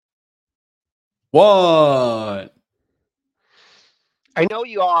One. I know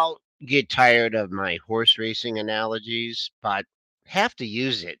you all get tired of my horse racing analogies, but have to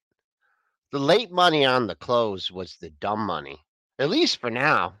use it. The late money on the close was the dumb money, at least for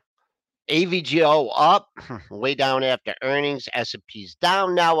now. AVGO up, way down after earnings. S&P's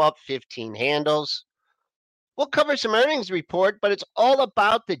down, now up 15 handles. We'll cover some earnings report, but it's all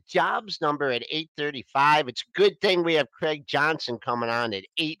about the jobs number at 8:35. It's a good thing we have Craig Johnson coming on at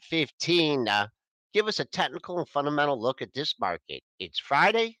 8:15. Give us a technical and fundamental look at this market. It's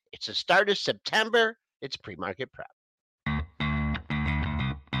Friday. It's the start of September. It's pre-market prep.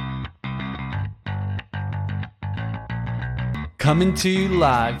 Coming to you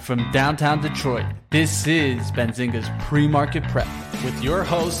live from downtown Detroit, this is Benzinga's Pre-Market Prep with your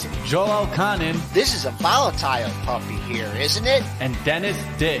hosts, Joel Elkanin. This is a volatile puppy here, isn't it? And Dennis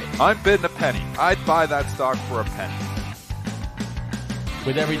Dick. I'm bidding a penny. I'd buy that stock for a penny.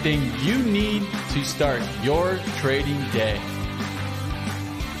 With everything you need to start your trading day.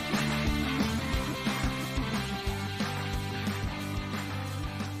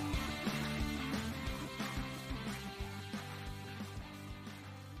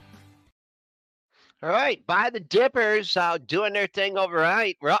 All right, buy the dippers doing their thing over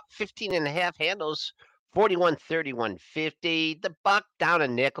right. We're up 15 and a half handles, 41.31.50. The buck down a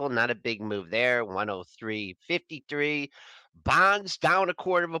nickel, not a big move there, 103.53. Bonds down a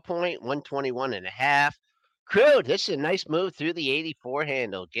quarter of a point, 121 and a half. Crude, this is a nice move through the 84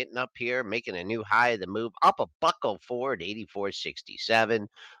 handle, getting up here, making a new high of the move, up a $1.04 at 84.67.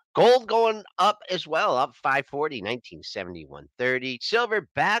 Gold going up as well, up 540, 1971.30. Silver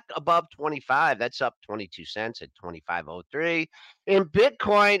back above 25. That's up 22 cents at 25.03. In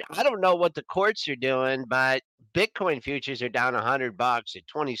Bitcoin, I don't know what the courts are doing, but Bitcoin futures are down $100 at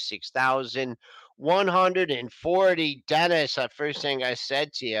 26,140. Dennis, the first thing I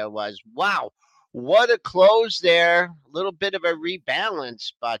said to you was, wow, what a close there. A little bit of a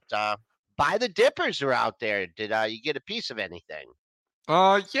rebalance, but buy the dippers are out there. Did you get a piece of anything?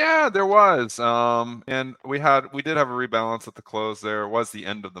 Yeah, there was. And we did have a rebalance at the close there. It was the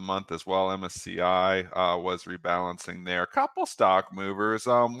end of the month as well. MSCI was rebalancing there. A couple stock movers.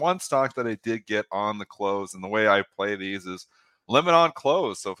 One stock that I did get on the close, and the way I play these is limit on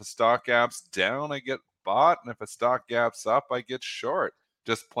close. So if a stock gap's down, I get bought, and if a stock gap's up, I get short.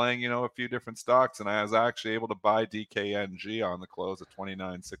 Just playing, a few different stocks, and I was actually able to buy DKNG on the close at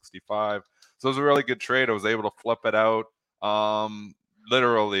 29.65. So it was a really good trade. I was able to flip it out.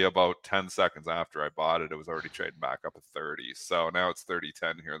 Literally about 10 seconds after I bought it, it was already trading back up at 30. So now it's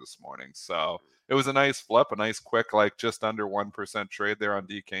 30.10 here this morning. So it was a nice flip, a nice quick, like just under 1% trade there on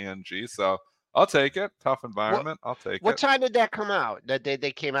DKNG. So I'll take it. Tough environment. I'll take it. What time did that come out? That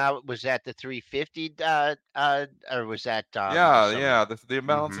they came out, was that the 350 or was that Yeah. The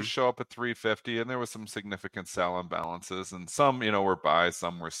imbalances show up at 350, and there was some significant sell imbalances, and some were buys,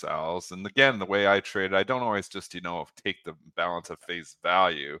 some were sells. And again, the way I trade, I don't always just take the balance at face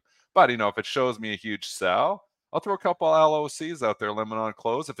value, but if it shows me a huge sell, I'll throw a couple LOCs out there, limit on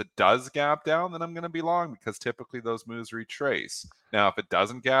close. If it does gap down, then I'm going to be long, because typically those moves retrace. Now, if it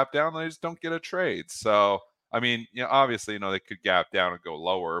doesn't gap down, then I just don't get a trade. So, I mean, obviously, they could gap down and go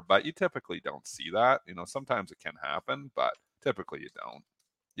lower, but you typically don't see that. Sometimes it can happen, but typically you don't.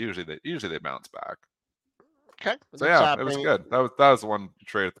 Usually they bounce back. Okay. So yeah, it was good. That was the one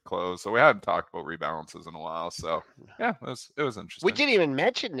trade at the close. So we hadn't talked about rebalances in a while. So yeah, it was interesting. We didn't even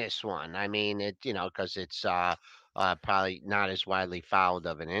mention this one. I mean, it because it's probably not as widely followed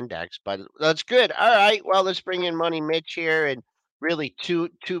of an index, but that's good. All right. Well, let's bring in Money Mitch here, and really two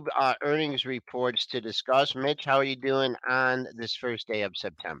earnings reports to discuss. Mitch, how are you doing on this first day of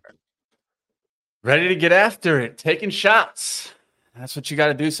September? Ready to get after it, taking shots. That's what you got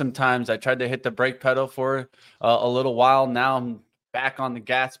to do sometimes. I tried to hit the brake pedal for a little while. Now I'm back on the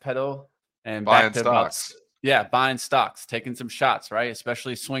gas pedal and buying stocks. Buying stocks, taking some shots, right?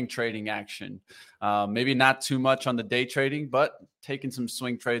 Especially swing trading action. Maybe not too much on the day trading, but taking some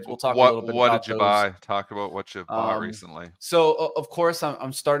swing trades. We'll talk a little bit about what did you buy? Talk about what you bought recently. So, of course,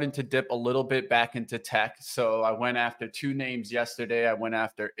 I'm starting to dip a little bit back into tech. So I went after two names yesterday. I went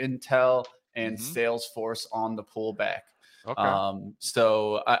after Intel and Salesforce on the pullback. Okay.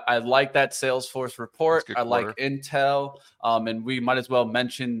 So I like that Salesforce report. I like Intel. And we might as well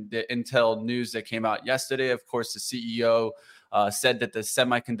mention the Intel news that came out yesterday. Of course, the CEO said that the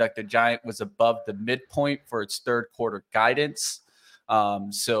semiconductor giant was above the midpoint for its third quarter guidance.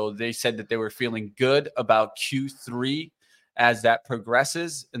 So they said that they were feeling good about Q3 as that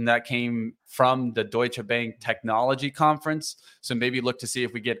progresses. And that came from the Deutsche Bank Technology Conference. So maybe look to see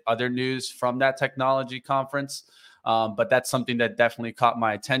if we get other news from that technology conference. But that's something that definitely caught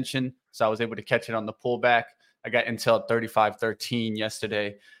my attention. So I was able to catch it on the pullback. I got Intel at 35.13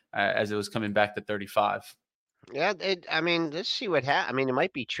 yesterday as it was coming back to 35. Yeah, I mean, let's see what happens. I mean, it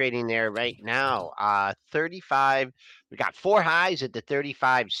might be trading there right now. 35. We got four highs at the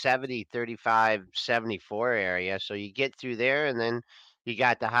 35.70, 35.74 area. So you get through there, and then you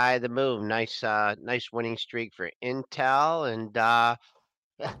got the high of the move. Nice winning streak for Intel, and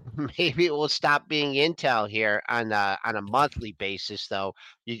maybe it will stop being Intel here on a monthly basis, though.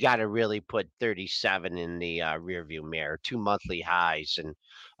 You got to really put 37 in the rearview mirror, two monthly highs, and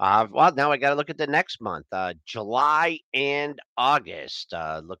well, now I got to look at the next month, July and August,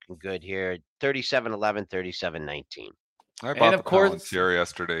 looking good here. 37.11, 37.19. I And bought the of course, Palantir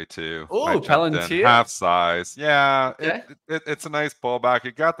yesterday too. I oh, jumped in Palantir. half size. Yeah, Okay. it's a nice pullback.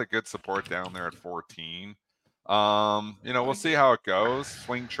 It got the good support down there at 14. We'll see how it goes.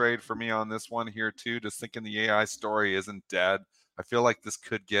 Swing trade for me on this one here too. Just thinking the AI story isn't dead. I feel like this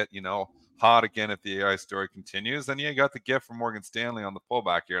could get, hot again if the AI story continues. Then you got the gift from Morgan Stanley on the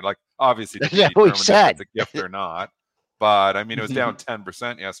pullback here. Like obviously to be That's what we determined if it's said. a gift or not. But I mean, it was down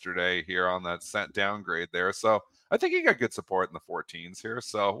 10% yesterday here on that cent downgrade there. So I think he got good support in the 14s here.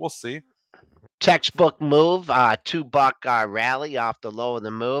 So we'll see. Textbook move, $2 rally off the low of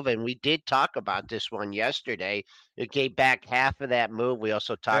the move, and we did talk about this one yesterday. It gave back half of that move. We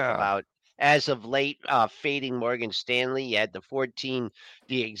also talk Yeah. about as of late fading Morgan Stanley. You had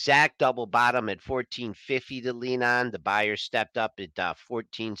the exact double bottom at 14.50 to lean on. The buyer stepped up at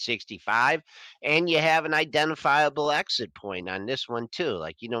 14.65, and you have an identifiable exit point on this one too.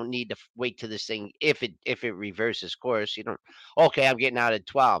 Like you don't need to wait to this thing if it reverses course. You don't. Okay, I'm getting out at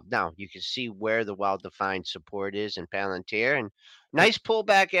 12. Now you can see where the well-defined support is in Palantir, and nice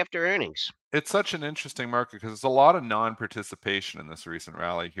pullback after earnings. It's such an interesting market because there's a lot of non-participation in this recent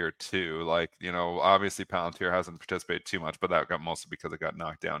rally here too. Like, obviously Palantir hasn't participated too much, but that got mostly because it got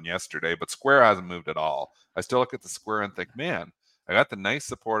knocked down yesterday. But Square hasn't moved at all. I still look at the Square and think, man, I got the nice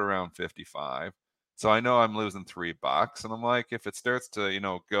support around 55. So I know I'm losing $3. And I'm like, if it starts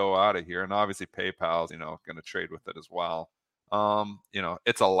to, go out of here, and obviously PayPal's, going to trade with it as well.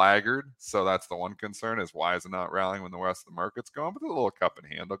 It's a laggard, so that's the one concern is why is it not rallying when the rest of the market's going? But there's a little cup and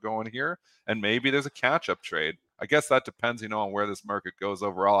handle going here, and maybe there's a catch-up trade. I guess that depends, on where this market goes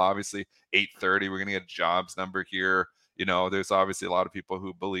overall. Obviously, 8:30, we're going to get a jobs number here. There's obviously a lot of people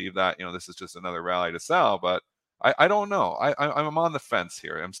who believe that, this is just another rally to sell, but I don't know. I'm on the fence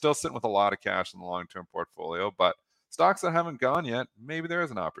here. I'm still sitting with a lot of cash in the long-term portfolio, but stocks that haven't gone yet, maybe there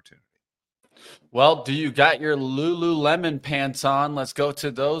is an opportunity. Well, do you got your Lululemon pants on? Let's go to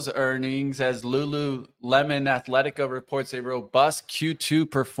those earnings as Lululemon Athletica reports a robust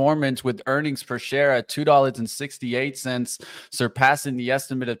Q2 performance with earnings per share at $2.68, surpassing the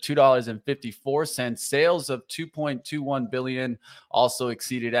estimate of $2.54. Sales of $2.21 billion also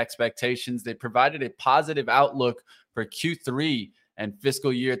exceeded expectations. They provided a positive outlook for Q3 and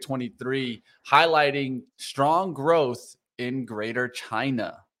fiscal year 23, highlighting strong growth in Greater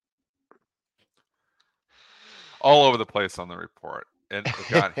China. All over the place on the report. And it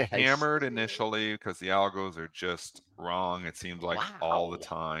got hammered initially because the algos are just wrong. It seems like all the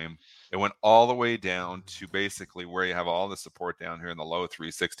time. It went all the way down to basically where you have all the support down here in the low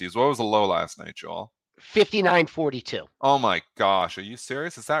 360s. What was the low last night, Joel? 59.42. Oh my gosh. Are you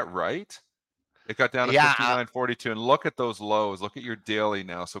serious? Is that right? It got down to 59.42. And look at those lows. Look at your daily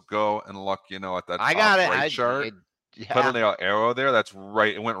now. So go and look, at that top right chart. Put a little arrow there. That's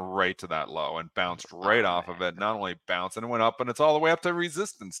right. It went right to that low and bounced right off of it. Not only bounced, and it went up, and it's all the way up to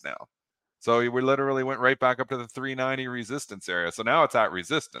resistance now. So we literally went right back up to the 390 resistance area. So now it's at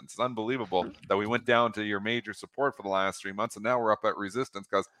resistance. It's unbelievable that we went down to your major support for the last 3 months, and now we're up at resistance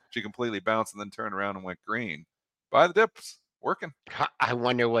because she completely bounced and then turned around and went green. Buy the dips. Working. I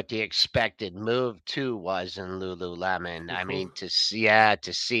wonder what the expected move too was in Lululemon. I mean, to see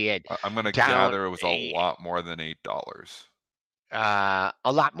it. I'm going to gather it was a lot more than $8. A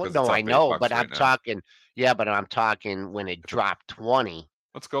lot more. No, I know, but I'm talking. Yeah, but I'm talking when it dropped 20.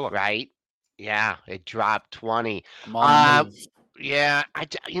 Let's go look. Right? Yeah, it dropped 20. Yeah,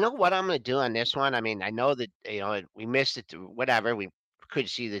 you know what I'm going to do on this one? I mean, I know that we missed it. Whatever, we could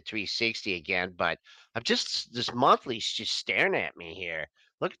see the 360 again, but this monthly's just staring at me here.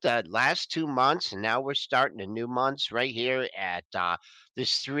 Look at the last 2 months, and now we're starting the new months right here at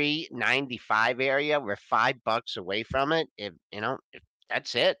this 395 area. We're $5 away from it. If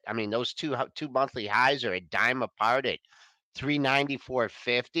that's it. I mean, those two monthly highs are a dime apart at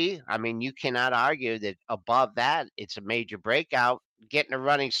 394.50. I mean, you cannot argue that above that it's a major breakout. Getting a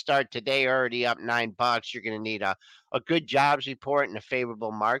running start today, already up $9. You're going to need a good jobs report and a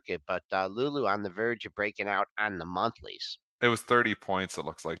favorable market. But Lulu on the verge of breaking out on the monthlies. It was 30 points, it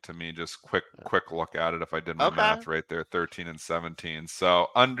looks like to me. Just quick look at it if I did my math right there, 13 and 17. So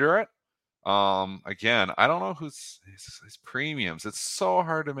under it. Again, I don't know who's his premiums. It's so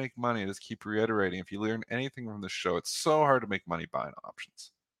hard to make money. I just keep reiterating. If you learn anything from the show, it's so hard to make money buying options.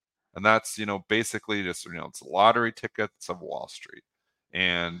 And that's, basically just, it's lottery tickets of Wall Street.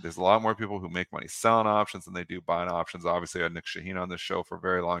 And there's a lot more people who make money selling options than they do buying options. Obviously, I had Nick Shaheen on this show for a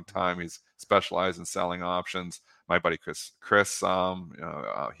very long time. He's specialized in selling options. My buddy Chris,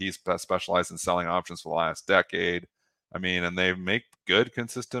 he's specialized in selling options for the last decade. I mean, and they make good,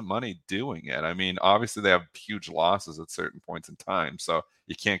 consistent money doing it. I mean, obviously, they have huge losses at certain points in time. So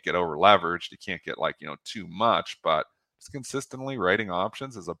you can't get over leveraged. You can't get too much, but just consistently writing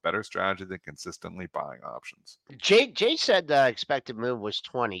options is a better strategy than consistently buying options. Jay said the expected move was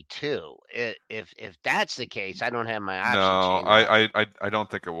 22. If that's the case, I don't have my option No, chain. I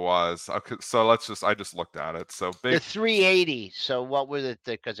don't think it was. Okay, so I just looked at it. So The 380. So what was it?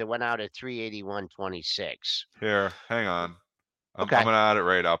 Because it went out at 381.26. Here, hang on. Okay. I'm going to add it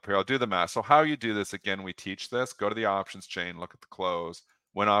right up here. I'll do the math. So how you do this, again, we teach this. Go to the options chain, look at the close.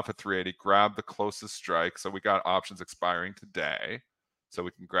 Went off at 380, grab the closest strike. So we got options expiring today. So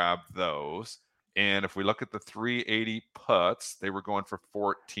we can grab those. And if we look at the 380 puts, they were going for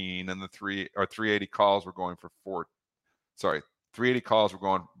 14, and the 380 calls were going for 380 calls were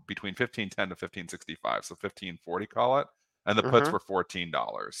going between 15.10 to 15.65. So 15.40 call it. And the puts were $14.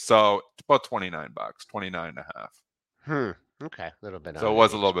 So about 29 bucks, 29 and a half. Okay, a little bit. So it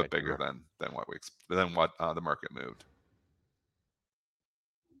was a little bit bigger than what the market moved.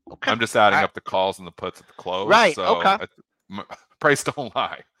 Okay. I'm just adding up the calls and the puts at the close. Right. So okay. Price don't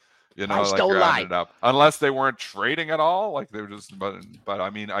lie. Price don't lie. It up. Unless they weren't trading at all, like they were just. But I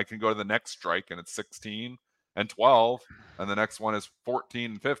mean, I can go to the next strike and it's 16 and 12, and the next one is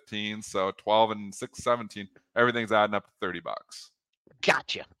 14 and 15. So 12 and 6, 17. Everything's adding up to $30.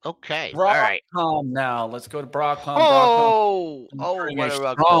 Gotcha. Okay. Broadcom All right. now. Let's go to Broadcom. Oh, what a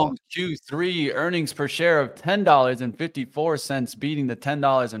strong Q3 earnings per share of $10.54, beating the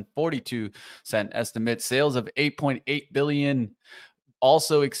 $10.42 estimate. Sales of $8.8 billion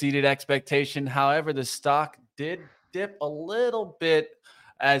also exceeded expectation. However, the stock did dip a little bit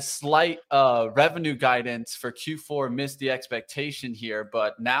as slight revenue guidance for Q4 missed the expectation here,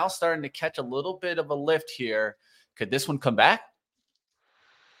 but now starting to catch a little bit of a lift here. Could this one come back?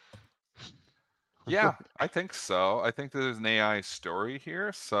 Yeah, I think so. I think there's an AI story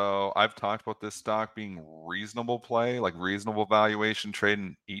here. So I've talked about this stock being reasonable play, like reasonable valuation,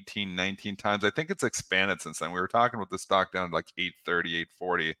 trading 18, 19 times. I think it's expanded since then. We were talking about this stock down to like 830,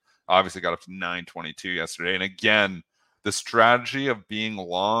 840. Obviously got up to 922 yesterday. And again, the strategy of being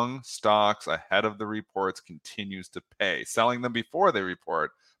long stocks ahead of the reports continues to pay. Selling them before they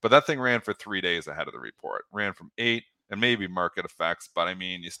report. But that thing ran for 3 days ahead of the report. Ran from 8 and maybe market effects, but I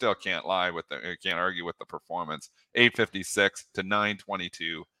mean, you still can't you can't argue with the performance. 856 to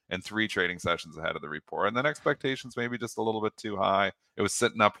 922 and 3 trading sessions ahead of the report. And then expectations maybe just a little bit too high. It was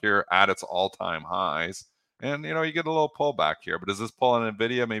sitting up here at its all-time highs. And, you get a little pullback here. But does this pull on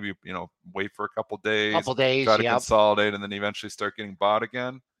NVIDIA? Maybe, wait for a couple days, try to consolidate, and then eventually start getting bought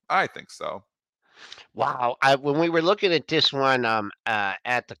again? I think so. Wow. When we were looking at this one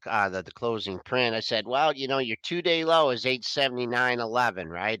at the closing print, I said, well, your 2-day low is 879.11,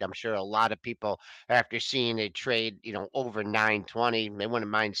 right? I'm sure a lot of people, after seeing it trade, over 920, they wouldn't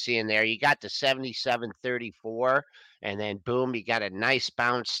mind seeing there. You got to 77.34, and then boom, you got a nice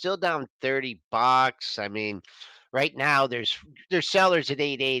bounce, still down $30. I mean, right now there's sellers at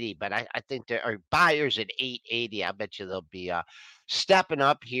 880, but I think there are buyers at 880. I bet you they'll be stepping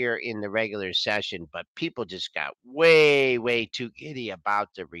up here in the regular session, but people just got way too giddy about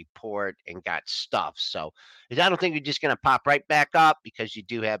the report and got stuffed. So I don't think you're just going to pop right back up, because you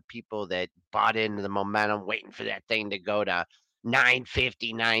do have people that bought into the momentum, waiting for that thing to go to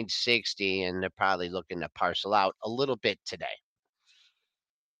 950, 960, and they're probably looking to parcel out a little bit today.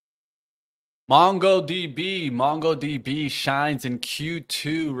 MongoDB shines in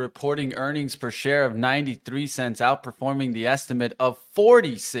Q2, reporting earnings per share of 93 cents, outperforming the estimate of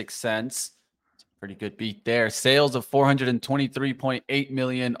 46 cents. Pretty good beat there. Sales of 423.8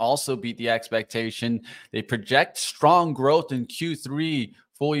 million also beat the expectation. They project strong growth in Q3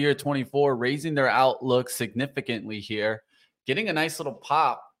 full year 24, raising their outlook significantly here. Getting a nice little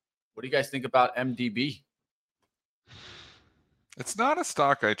pop. What do you guys think about MDB? It's not a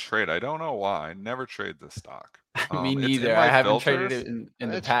stock I trade. I don't know why. I never trade this stock. Me neither. I haven't traded it in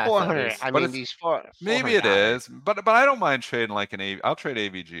the past. 400. I mean, these maybe it is, but I don't mind trading like I'll trade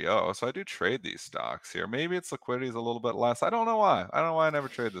AVGO. So I do trade these stocks here. Maybe its liquidity is a little bit less. I don't know why. I don't know why I never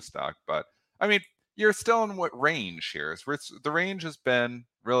trade this stock, but I mean, you're still in what range here? The range has been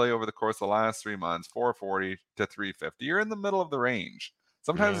really over the course of the last 3 months, 440 to 350. You're in the middle of the range.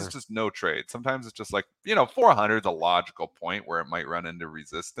 Sometimes Yeah. it's just no trade. Sometimes it's just like, 400 is a logical point where it might run into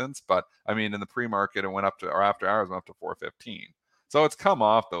resistance. But I mean, in the pre-market, it went up to, or after hours, went up to 415. So it's come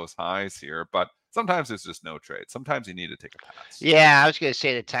off those highs here, but sometimes there's just no trade. Sometimes you need to take a pass. Yeah, I was going to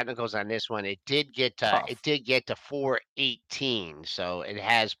say the technicals on this one. It did get Tough. to 418, so it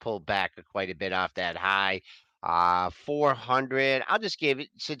has pulled back quite a bit off that high. 400. I'll just give it,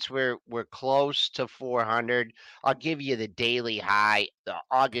 since we're close to 400. I'll give you the daily high, the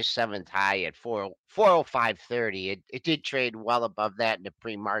August 7th high at 405.30. It did trade well above that in the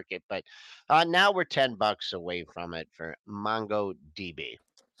pre-market, but now we're $10 away from it for MongoDB.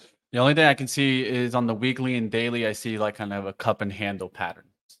 The only thing I can see is on the weekly and daily, I see like kind of a cup and handle pattern.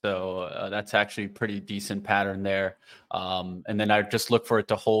 So that's actually a pretty decent pattern there. And then I just look for it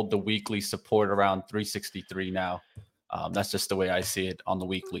to hold the weekly support around 363 now. That's just the way I see it on the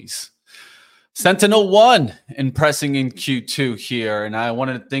weeklies. Sentinel-1 impressing in Q2 here. And I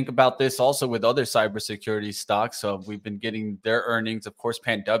wanted to think about this also with other cybersecurity stocks. So we've been getting their earnings. Of course,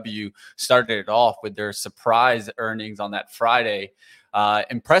 PanW started it off with their surprise earnings on that Friday.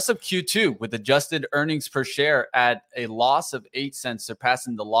 Impressive Q2 with adjusted earnings per share at a loss of 8 cents,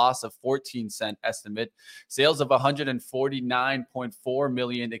 surpassing the loss of 14-cent estimate. Sales of 149.4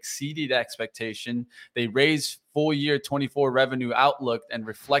 million exceeded expectation. They raised full year 24 revenue outlook and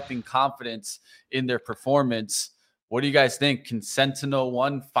reflecting confidence in their performance. What do you guys think? Can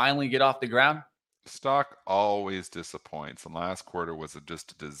Sentinel-1 finally get off the ground? Stock always disappoints, and last quarter was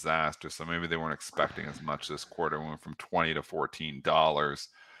just a disaster. So maybe they weren't expecting as much this quarter. It went from $20 to $14.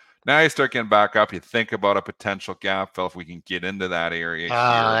 Now you start getting back up. You think about a potential gap fill if we can get into that area here.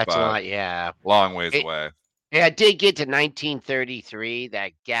 That's but a lot, yeah. Long ways away. Yeah, it did get to 1933.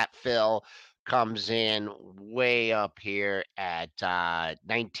 That gap fill comes in way up here at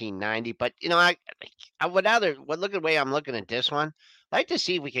 1990. But I would look at the way I'm looking at this one. I'd like to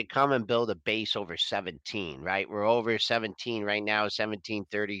see if we could come and build a base over 17, right? We're over 17 right now,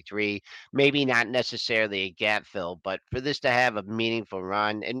 1733. Maybe not necessarily a gap fill, but for this to have a meaningful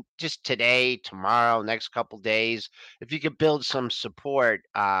run, and just today, tomorrow, next couple days, if you could build some support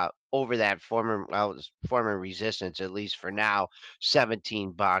over that former resistance, at least for now,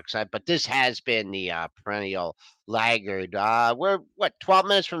 $17. But this has been the perennial laggard. We're 12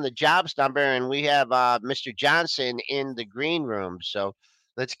 minutes from the jobs number, and we have Mr. Johnson in the green room. So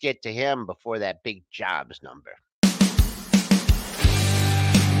let's get to him before that big jobs number.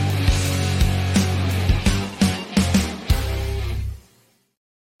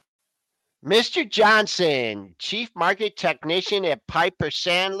 Mr. Johnson, Chief Market Technician at Piper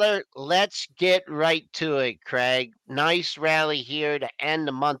Sandler. Let's get right to it, Craig. Nice rally here to end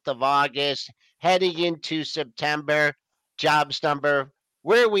the month of August, heading into September. Jobs number.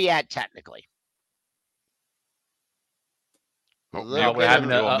 Where are we at technically? We're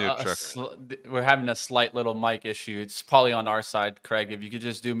having a slight little mic issue. It's probably on our side, Craig. If you could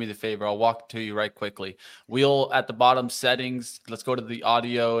just do me the favor, I'll walk to you right quickly. Wheel at the bottom settings. Let's go to the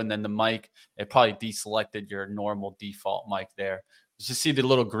audio and then the mic. It probably deselected your normal default mic there. You just see the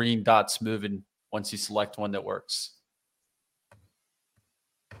little green dots moving once you select one that works.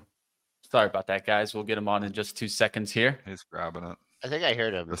 Sorry about that, guys. We'll get him on in just 2 seconds here. He's grabbing it. I think I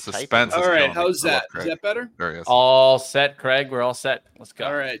heard him. The suspense. All right, how's that? Is that better? There he is. All set, Craig. We're all set. Let's go.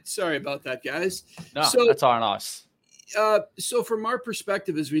 All right. Sorry about that, guys. No, that's on us. So from our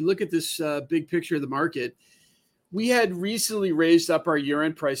perspective, as we look at this big picture of the market, we had recently raised up our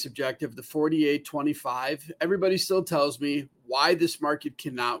year-end price objective to 48.25. Everybody still tells me why this market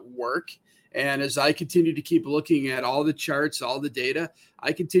cannot work. And as I continue to keep looking at all the charts, all the data,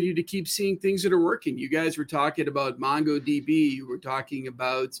 I continue to keep seeing things that are working. You guys were talking about MongoDB. You were talking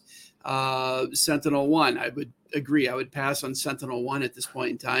about Sentinel-1. I would agree. I would pass on Sentinel-1 at this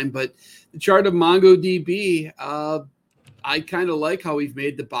point in time. But the chart of MongoDB, I kind of like how we've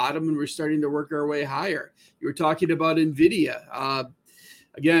made the bottom and we're starting to work our way higher. You were talking about NVIDIA.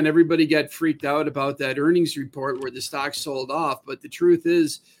 Again, everybody got freaked out about that earnings report where the stock sold off. But the truth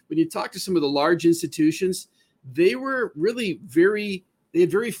is, when you talk to some of the large institutions, they were really they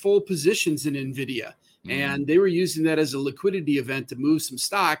had very full positions in NVIDIA. And they were using that as a liquidity event to move some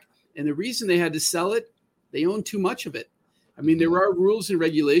stock. And the reason they had to sell it, they own too much of it. I mean, there are rules and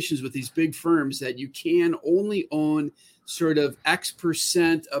regulations with these big firms that you can only own sort of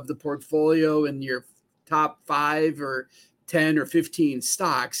X% of the portfolio in your top 5 or 10 or 15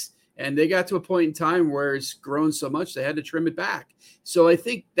 stocks. And they got to a point in time where it's grown so much they had to trim it back. So I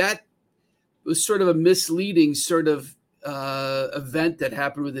think that was sort of a misleading sort of event that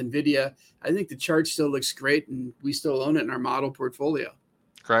happened with NVIDIA, I think the chart still looks great, and we still own it in our model portfolio.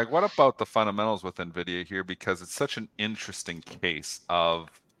 Greg, what about the fundamentals with NVIDIA here? Because it's such an interesting case of,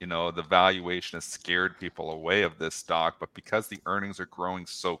 the valuation has scared people away of this stock, but because the earnings are growing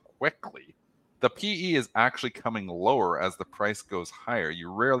so quickly, the PE is actually coming lower as the price goes higher.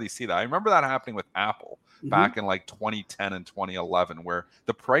 You rarely see that. I remember that happening with Apple back in like 2010 and 2011, where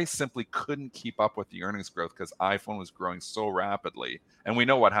the price simply couldn't keep up with the earnings growth because iPhone was growing so rapidly. And we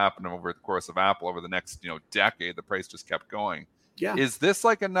know what happened over the course of Apple over the next, decade. The price just kept going. Yeah. Is this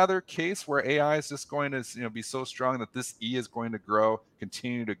like another case where AI is just going to be so strong that this E is going to grow,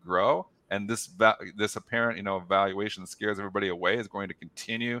 continue to grow, and this apparent valuation that scares everybody away is going to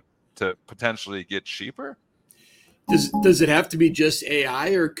continue to potentially get cheaper? Does it have to be just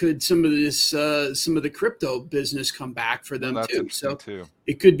AI, or could some of the crypto business come back for them too? So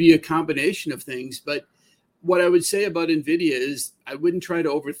it could be a combination of things. But what I would say about NVIDIA is I wouldn't try to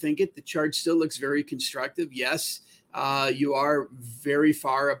overthink it. The chart still looks very constructive. Yes, you are very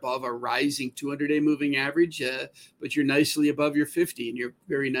far above a rising 200-day moving average, but you're nicely above your 50, and you're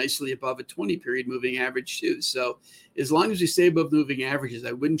very nicely above a 20-period moving average too. So as long as we stay above moving averages,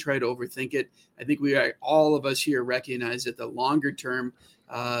 I wouldn't try to overthink it. I think all of us here recognize that the longer-term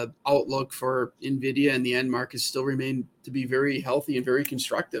outlook for NVIDIA and the end markets still remain to be very healthy and very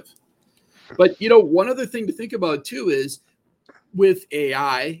constructive. But, one other thing to think about too is with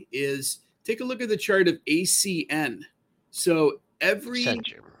AI is take a look at the chart of ACN. So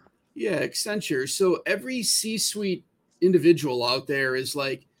Accenture. So every C-suite individual out there is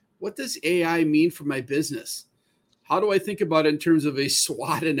like, what does AI mean for my business? How do I think about it in terms of a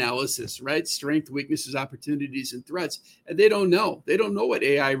SWOT analysis, right? Strength, weaknesses, opportunities, and threats. And they don't know. They don't know what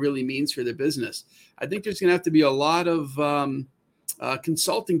AI really means for their business. I think there's going to have to be a lot of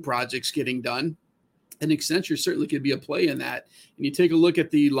consulting projects getting done. And Accenture certainly could be a play in that. And you take a look at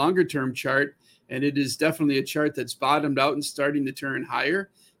the longer term chart, and it is definitely a chart that's bottomed out and starting to turn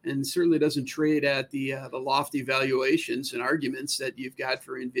higher, and certainly doesn't trade at the lofty valuations and arguments that you've got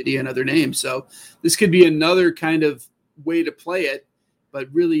for NVIDIA and other names. So this could be another kind of way to play it, but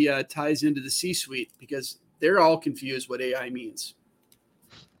really ties into the C-suite because they're all confused what AI means.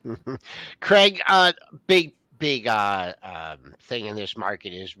 Craig, big thing in this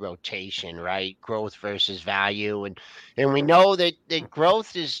market is rotation, right? Growth versus value, and we know that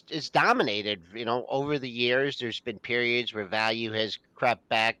growth is dominated. Over the years, there's been periods where value has crept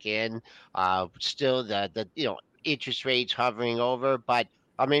back in. Still, the interest rates hovering over, but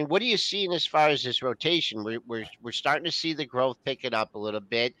I mean, what are you seeing as far as this rotation? We're starting to see the growth pick it up a little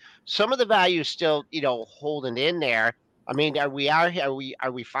bit. Some of the value is still holding in there. I mean, are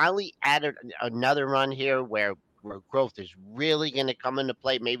we finally at another run here where growth is really going to come into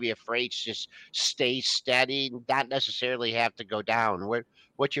play? Maybe if rates just stay steady, not necessarily have to go down.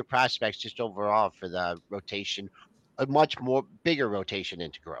 What's your prospects just overall for the rotation, a much more bigger rotation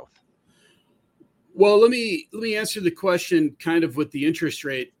into growth? Well, let me answer the question kind of with the interest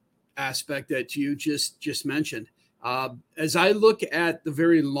rate aspect that you just mentioned. As I look at the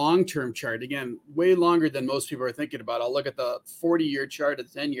very long-term chart, again, way longer than most people are thinking about, I'll look at the 40-year chart, a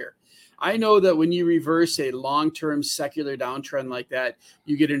 10-year. I know that when you reverse a long-term secular downtrend like that,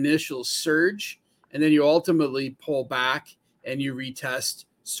 you get an initial surge, and then you ultimately pull back and you retest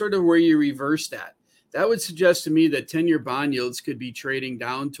sort of where you reversed at. That would suggest to me that 10-year bond yields could be trading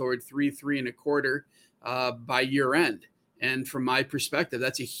down toward 3.25 by year end. And from my perspective,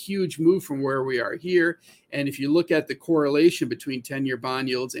 that's a huge move from where we are here. And if you look at the correlation between 10-year bond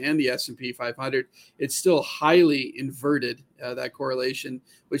yields and the S&P 500, it's still highly inverted, that correlation,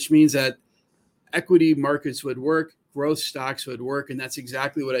 which means that equity markets would work, growth stocks would work. And that's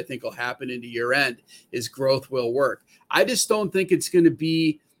exactly what I think will happen into year end is growth will work. I just don't think it's going to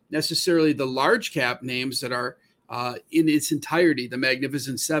be necessarily the large cap names that are in its entirety, the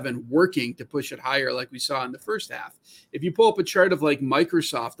Magnificent Seven, working to push it higher like we saw in the first half. If you pull up a chart of like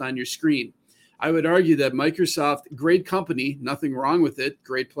Microsoft on your screen, I would argue that Microsoft, great company, nothing wrong with it,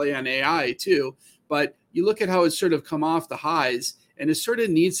 great play on AI too, but you look at how it's sort of come off the highs and it sort of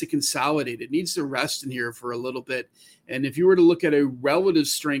needs to consolidate. It needs to rest in here for a little bit. And if you were to look at a relative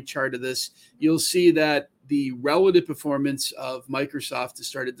strength chart of this, you'll see that the relative performance of Microsoft has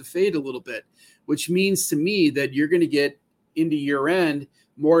started to fade a little bit, which means to me that you're going to get into year end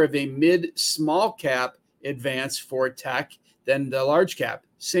more of a mid-small cap advance for tech than the large cap.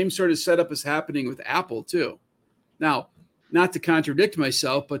 Same sort of setup is happening with Apple too. Now, not to contradict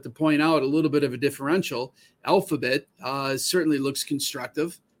myself, but to point out a little bit of a differential, Alphabet certainly looks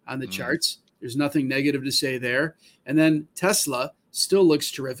constructive on the charts. There's nothing negative to say there. And then Tesla still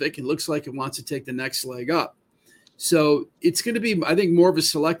looks terrific and looks like it wants to take the next leg up. So it's going to be, I think, more of a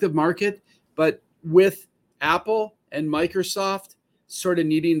selective market, but with Apple and Microsoft sort of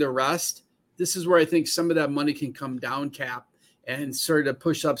needing the rest, this is where I think some of that money can come down cap and sort of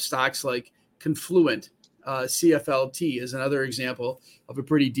push up stocks like Confluent. CFLT is another example of a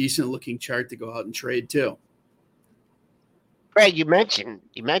pretty decent looking chart to go out and trade too. Greg, you mentioned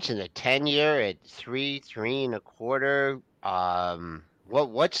the 10-year at 3.25.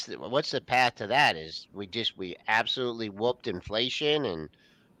 What's the path to that? Is we absolutely whooped inflation and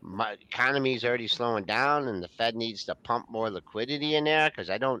my economy is already slowing down and the Fed needs to pump more liquidity in there? Because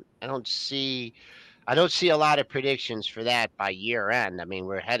I don't see a lot of predictions for that by year end. I mean,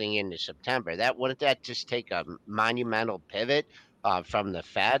 we're heading into September. Wouldn't that just take a monumental pivot from the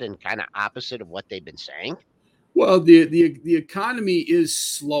Fed and kind of opposite of what they've been saying? Well, the economy is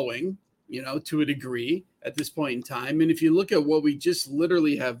slowing, to a degree at this point in time. And if you look at what we just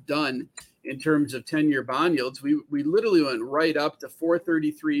literally have done in terms of 10-year bond yields, we literally went right up to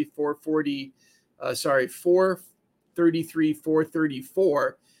 433, 440, 433,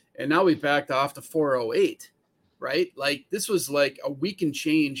 434, and now we backed off to 408, right? Like this was like a week and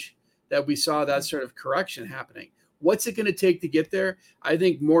change that we saw that sort of correction happening. What's it going to take to get there? I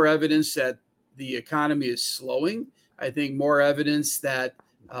think more evidence that the economy is slowing. I think more evidence that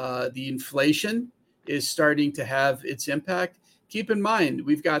the inflation is starting to have its impact. Keep in mind,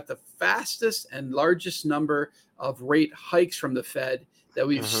 we've got the fastest and largest number of rate hikes from the Fed that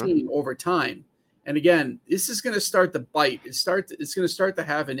we've seen over time. And again, this is going to start to bite. It's going to start to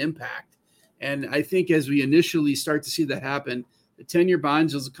have an impact. And I think as we initially start to see that happen, the 10-year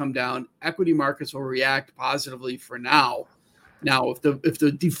bonds will come down. Equity markets will react positively for now. Now, if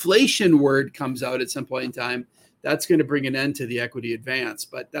the deflation word comes out at some point in time, that's going to bring an end to the equity advance.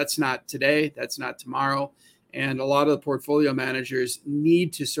 But that's not today. That's not tomorrow. And a lot of the portfolio managers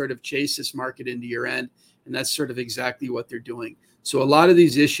need to sort of chase this market into year end. And that's sort of exactly what they're doing. So a lot of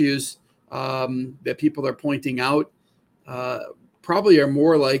these issues that people are pointing out probably are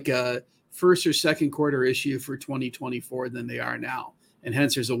more like a first or second quarter issue for 2024 than they are now. And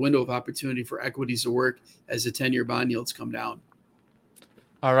hence, there's a window of opportunity for equities to work as the 10-year bond yields come down.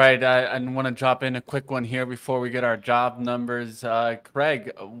 All right. I want to drop in a quick one here before we get our job numbers.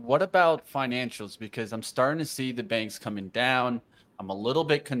 Craig, what about financials? Because I'm starting to see the banks coming down. I'm a little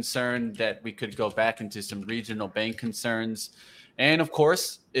bit concerned that we could go back into some regional bank concerns. And of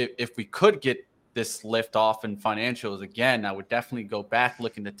course, if we could get this lift off in financials again, I would definitely go back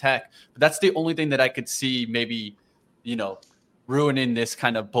looking to tech. But that's the only thing that I could see maybe, ruining this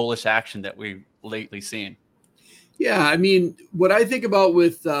kind of bullish action that we've lately seen. Yeah, I mean, what I think about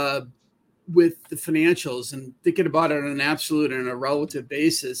with the financials and thinking about it on an absolute and a relative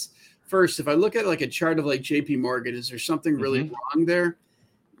basis, first, if I look at like a chart of like JP Morgan, is there something really wrong there?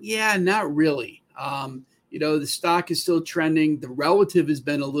 Yeah, not really. The stock is still trending. The relative has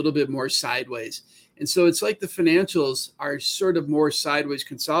been a little bit more sideways. And so it's like the financials are sort of more sideways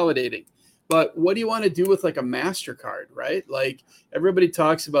consolidating. But what do you want to do with like a MasterCard, right? Like everybody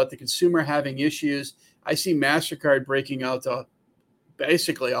talks about the consumer having issues. I see MasterCard breaking out to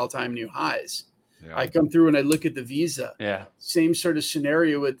basically all-time new highs. Yeah. I come through and I look at the Visa. Yeah. Same sort of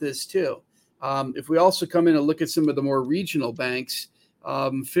scenario with this too. If we also come in and look at some of the more regional banks,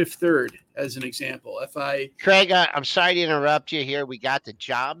 Fifth Third as an example. Craig, I'm sorry to interrupt you here. We got the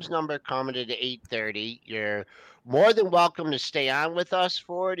jobs number coming at 8:30. You're more than welcome to stay on with us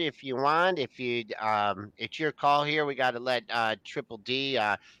for it if you want. If you, it's your call here. We got to let Triple D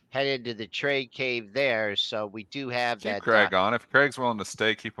head into the trade cave there. So we do have keep Craig on. If Craig's willing to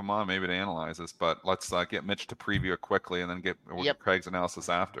stay, keep him on maybe to analyze this. But let's get Mitch to preview it quickly and then get Craig's analysis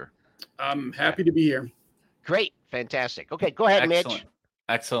after. I'm happy to be here. Great. Fantastic. Okay, go ahead, Excellent. Mitch.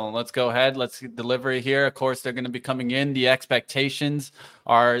 Excellent. Let's go ahead. Let's get delivery here. Of course, they're going to be coming in. The expectations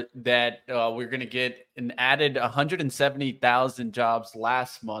are that we're going to get an added 170,000 jobs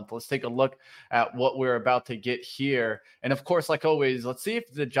last month. Let's take a look at what we're about to get here. And of course, like always, let's see if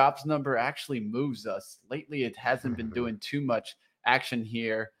the jobs number actually moves us. Lately, it hasn't been doing too much action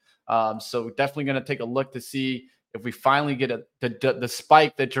here. So definitely going to take a look to see if we finally get the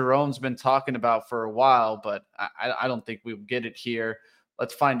spike that Jerome's been talking about for a while, but I don't think we'll get it here.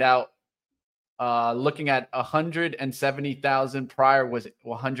 Let's find out. Looking at 170,000, prior was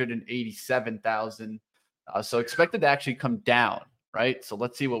 187,000. So expected to actually come down, right? So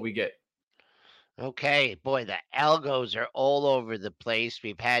let's see what we get. Okay, boy, the algos are all over the place.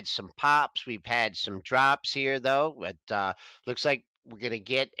 We've had some pops. We've had some drops here, though. But looks like we're going to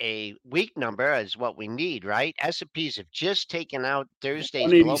get a weak number is what we need, right? S&Ps have just taken out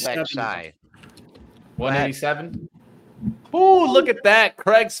Thursday's blowback side. 187? Ooh, look at that.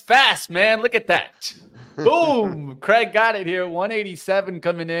 Craig's fast, man. Look at that. Boom! Craig got it here. 187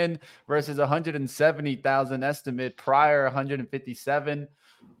 coming in versus 170,000 estimate prior 157.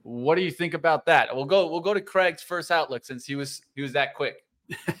 What do you think about that? We'll go to Craig's first outlook since he was that quick.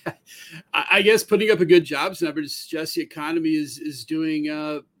 I guess putting up a good jobs number suggests the economy is doing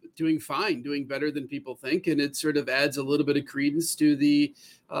fine, doing better than people think, and it sort of adds a little bit of credence to the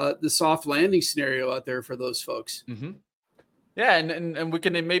soft landing scenario out there for those folks. Mm-hmm. Yeah, and we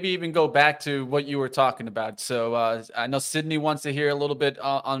can maybe even go back to what you were talking about. So I know Sydney wants to hear a little bit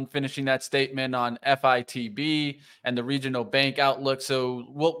on finishing that statement on FITB and the regional bank outlook. So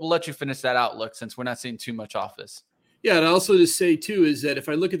we'll let you finish that outlook since we're not seeing too much off this. Yeah, and also to say too is that if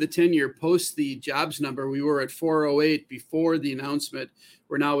I look at the 10-year post the jobs number, we were at 408 before the announcement.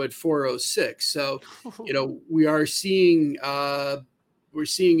 We're now at 406. So, we are seeing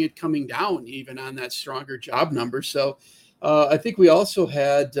it coming down even on that stronger job number. So, I think we also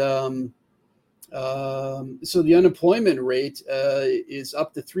had so the unemployment rate is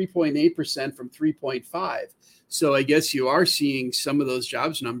up to 3.8% from 3.5. So I guess you are seeing some of those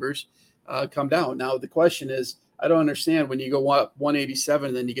jobs numbers come down. Now the question is, I don't understand when you go up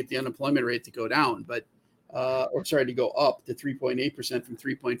 187, then you get the unemployment rate to go down, to go up to 3.8% from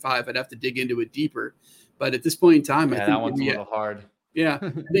 3.5. I'd have to dig into it deeper, but at this point in time, I think that one's a little hard. Yeah,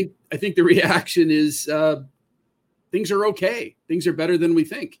 I think the reaction is things are okay. Things are better than we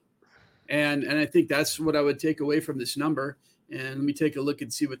think, and I think that's what I would take away from this number. And let me take a look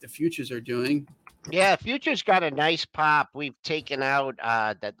and see what the futures are doing. Yeah, futures got a nice pop. We've taken out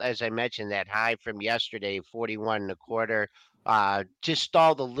that, as I mentioned, that high from yesterday, 41.25. Just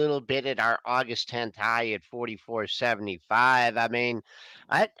stalled a little bit at our August 10th high at 44.75.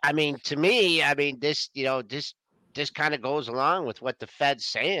 I mean, to me, this kind of goes along with what the Fed's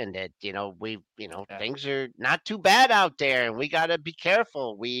saying that things are not too bad out there, and we got to be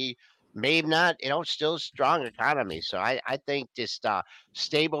careful. We may not, still strong economy. So I think just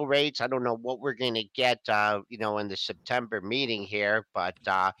stable rates. I don't know what we're going to get, in the September meeting here, but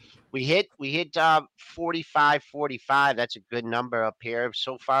we hit 45. That's a good number up here.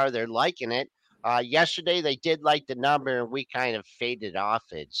 So far, they're liking it. Yesterday, they did like the number, and we kind of faded off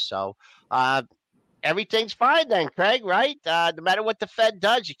it. So everything's fine then, Craig, right? No matter what the Fed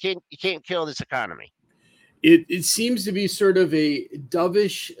does, you can't kill this economy. It seems to be sort of a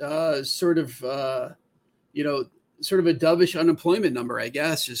dovish sort of a dovish unemployment number, I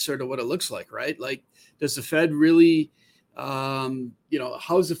guess, is sort of what it looks like, right? Like, does the Fed really,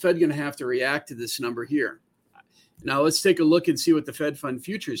 how's the Fed going to have to react to this number here? Now, let's take a look and see what the Fed Fund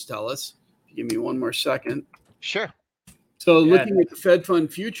futures tell us. Give me one more second. Sure. So looking at the Fed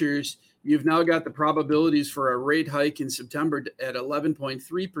Fund futures, you've now got the probabilities for a rate hike in September at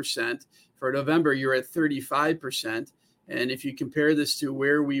 11.3%. For November, you're at 35%. And if you compare this to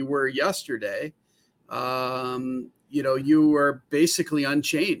where we were yesterday, you were basically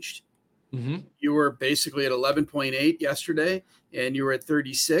unchanged. Mm-hmm. You were basically at 11.8 yesterday, and you were at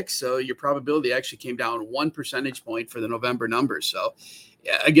 36. So your probability actually came down 1 percentage point for the November numbers. So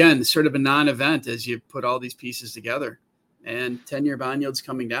again, sort of a non-event as you put all these pieces together, and 10-year bond yields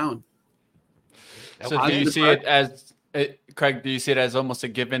coming down. So do you see it as, Craig, do you see it as almost a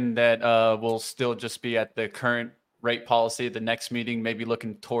given that we'll still just be at the current rate policy at the next meeting, maybe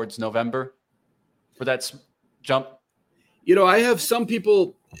looking towards November for that jump? I have some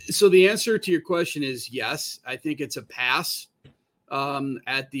people. So the answer to your question is yes. I think it's a pass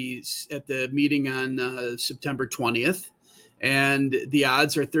at the meeting on September 20th. And the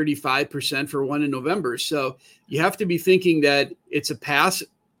odds are 35% for one in November. So you have to be thinking that it's a pass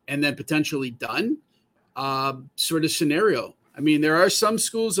and then potentially done sort of scenario. I mean, there are some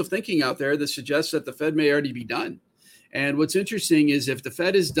schools of thinking out there that suggest that the Fed may already be done. And what's interesting is if the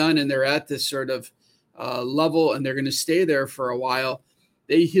Fed is done and they're at this sort of level and they're going to stay there for a while,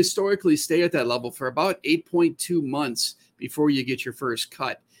 they historically stay at that level for about 8.2 months before you get your first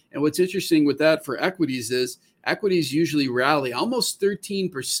cut. And what's interesting with that for equities is equities usually rally almost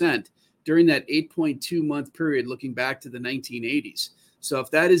 13% during that 8.2 month period, looking back to the 1980s. So if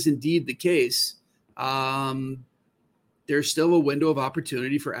that is indeed the case, there's still a window of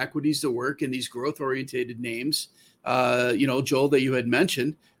opportunity for equities to work, and these growth-oriented names, Joel, that you had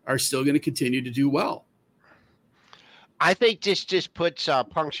mentioned, are still going to continue to do well. I think this just puts a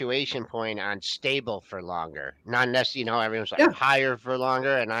punctuation point on stable for longer. Not necessarily, everyone's like higher for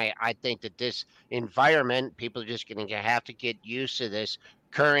longer. And I think that this environment, people are just going to have to get used to this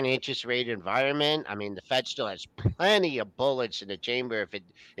current interest rate environment. I mean, the Fed still has plenty of bullets in the chamber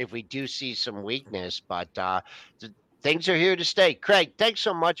if we do see some weakness. But things are here to stay. Craig, thanks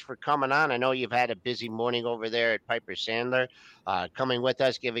so much for coming on. I know you've had a busy morning over there at Piper Sandler, coming with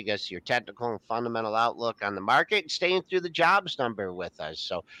us, giving us your technical and fundamental outlook on the market, and staying through the jobs number with us.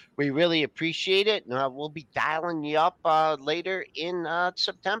 So we really appreciate it. And we'll be dialing you up later in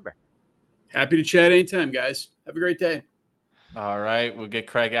September. Happy to chat anytime, guys. Have a great day. All right, we'll get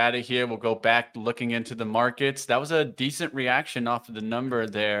Craig out of here. We'll go back looking into the markets. That was a decent reaction off of the number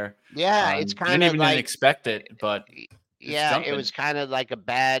there. Yeah, it's kind of didn't like expect it, but it was kind of like a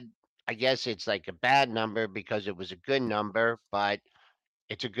bad. I guess it's like a bad number because it was a good number, but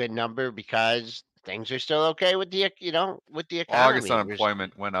it's a good number because things are still okay with the with the August economy.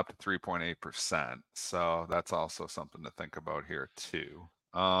 unemployment went up to 3.8%, so that's also something to think about here too.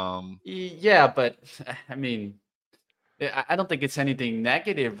 Yeah, but I mean, I don't think it's anything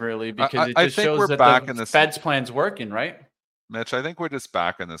negative really, because it just shows that the Fed's plan's working, right? Mitch, I think we're just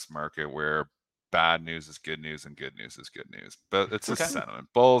back in this market where bad news is good news and good news is good news. But it's a sentiment.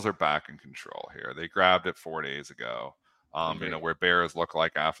 Bulls are back in control here. They grabbed it 4 days ago. Where bears look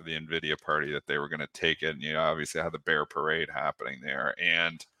like after the NVIDIA party that they were going to take it. And, obviously had the bear parade happening there.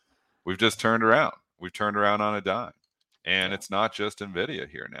 And we've just turned around. We've turned around on a dime. And it's not just NVIDIA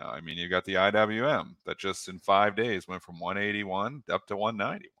here now. I mean, you got the IWM that just in 5 days went from 181 up to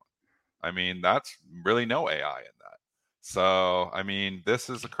 191. I mean, that's really no AI in that. So, I mean, this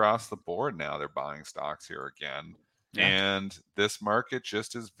is across the board now. They're buying stocks here again. Yeah. And this market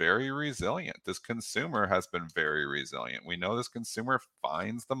just is very resilient. This consumer has been very resilient. We know this consumer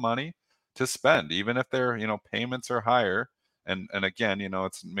finds the money to spend, even if their, payments are higher. And again,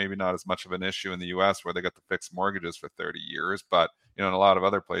 it's maybe not as much of an issue in the US where they got the fixed mortgages for 30 years, but in a lot of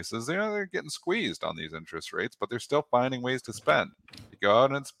other places, they're getting squeezed on these interest rates, but they're still finding ways to spend. You go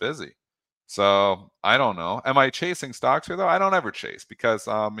out and it's busy. So I don't know. Am I chasing stocks here though? I don't ever chase because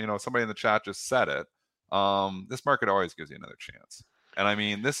somebody in the chat just said it. This market always gives you another chance. And I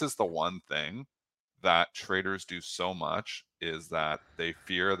mean, this is the one thing that traders do so much is that they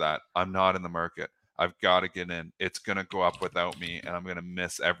fear that I'm not in the market. I've got to get in. It's going to go up without me and I'm going to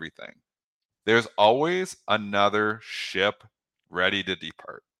miss everything. There's always another ship ready to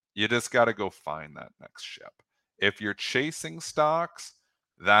depart. You just got to go find that next ship. If you're chasing stocks,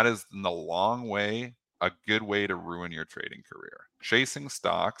 that is in the long way a good way to ruin your trading career. Chasing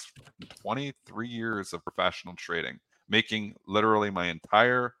stocks, 23 years of professional trading, making literally my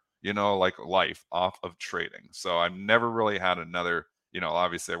entire, life off of trading. So I've never really had another,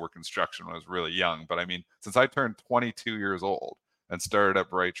 obviously I worked construction when I was really young, but I mean, since I turned 22 years old and started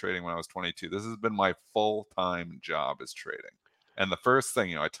up Bright Trading when I was 22, this has been my full-time job is trading. And the first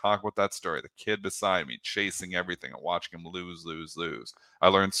thing, I talk about that story, the kid beside me chasing everything and watching him lose. I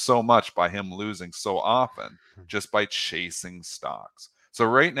learned so much by him losing so often just by chasing stocks. So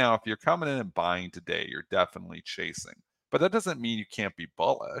right now, if you're coming in and buying today, you're definitely chasing. But that doesn't mean you can't be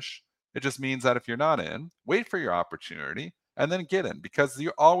bullish. It just means that if you're not in, wait for your opportunity and then get in because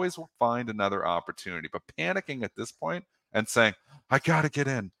you always will find another opportunity. But panicking at this point and saying, I got to get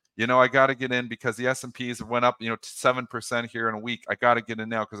in. I got to get in because the S&Ps went up, 7% here in a week. I got to get in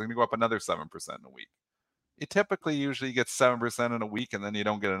now because I'm going to go up another 7% in a week. You typically usually get 7% in a week and then you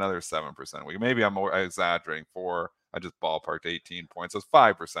don't get another 7% a week. Maybe I'm exaggerating I just ballparked 18 points. So it's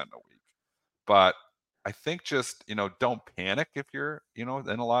 5% a week. But I think just, don't panic if you're, in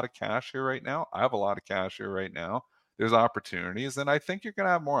a lot of cash here right now. I have a lot of cash here right now. There's opportunities and I think you're going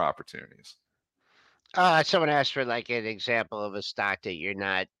to have more opportunities. Someone asked for like an example of a stock that you're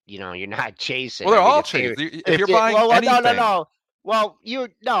not chasing. Well, they're all chasing. If you're buying anything. No. Well,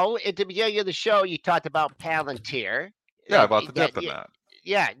 at the beginning of the show, you talked about Palantir. Yeah, about the dip in that.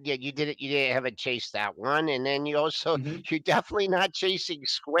 Yeah, you did it. You haven't chased that one, and then you also you're definitely not chasing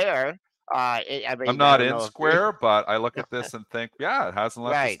Square. I'm not in Square, but I look at this and think, yeah, it hasn't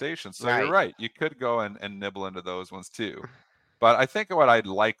left the station. So you're right. You could go and nibble into those ones too. But I think what I'd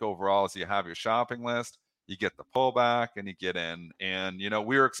like overall is you have your shopping list, you get the pullback, and you get in. And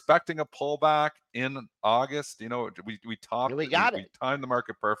we were expecting a pullback in August. We timed the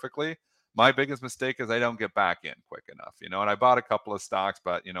market perfectly. My biggest mistake is I don't get back in quick enough. And I bought a couple of stocks,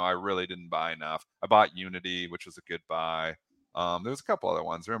 but I really didn't buy enough. I bought Unity, which was a good buy. There was a couple other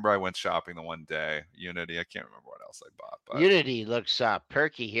ones. Remember, I went shopping the one day. Unity. I can't remember what else I bought. But Unity looks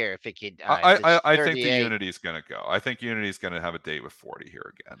perky here. If it could, I think the Unity's going to go. I think Unity's going to have a date with 40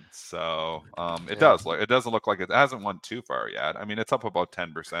 here again. So it does look. It doesn't look like it hasn't won too far yet. I mean, it's up about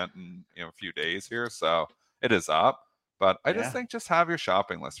 10% in a few days here, so it is up. But I just think just have your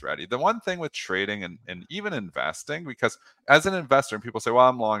shopping list ready. The one thing with trading and even investing, because as an investor, and people say, well,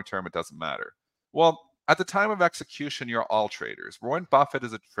 I'm long term, it doesn't matter. Well, at the time of execution, you're all traders. Warren Buffett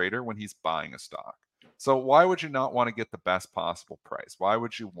is a trader when he's buying a stock. So why would you not want to get the best possible price? Why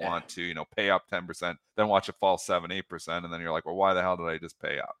would you want to, pay up 10%, then watch it fall 7-8%, and then you're like, well, why the hell did I just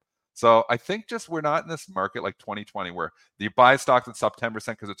pay up? So I think just we're not in this market like 2020 where you buy stock that's up 10%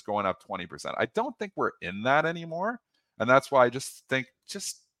 because it's going up 20%. I don't think we're in that anymore. And that's why I just think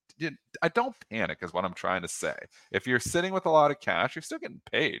I don't panic is what I'm trying to say. If you're sitting with a lot of cash, you're still getting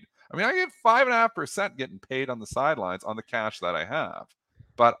paid. I mean, I get 5.5% getting paid on the sidelines on the cash that I have.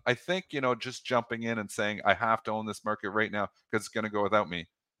 But I think, just jumping in and saying, I have to own this market right now because it's going to go without me.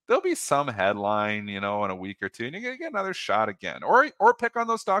 There'll be some headline, in a week or two, and you're going to get another shot again. Or pick on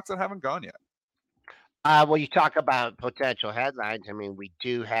those stocks that haven't gone yet. Well, you talk about potential headlines. I mean, we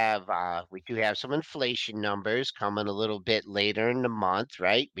do have some inflation numbers coming a little bit later in the month,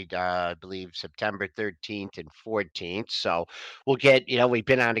 right? I believe September 13th and 14th. So we'll get, we've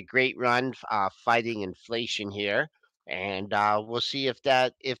been on a great run fighting inflation here, and we'll see if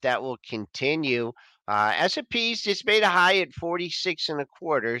that will continue. S&P's just made a high at 46 and a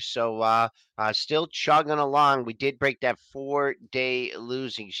quarter, so still chugging along. We did break that 4-day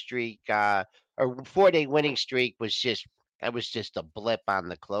losing streak. Or 4-day winning streak was just a blip on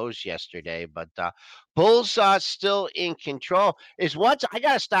the close yesterday. But Bulls still in control. I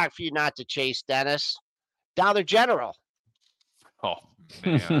got a stock for you not to chase, Dennis. Dollar General. Oh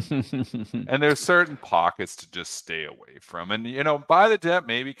man. And there's certain pockets to just stay away from. And buy the dip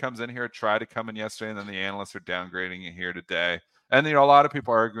maybe comes in here, tried to come in yesterday, and then the analysts are downgrading it here today. And a lot of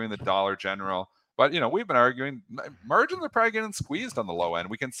people are arguing the Dollar General. But we've been arguing margins are probably getting squeezed on the low end.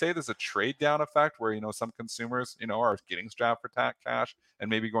 We can say there's a trade down effect where some consumers are getting strapped for cash and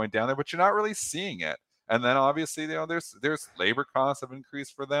maybe going down there, but you're not really seeing it. And then obviously there's labor costs have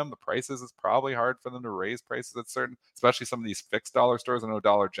increased for them. The prices is probably hard for them to raise prices at certain, especially some of these fixed dollar stores. I know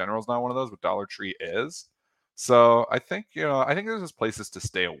Dollar General is not one of those, but Dollar Tree is. So I think there's just places to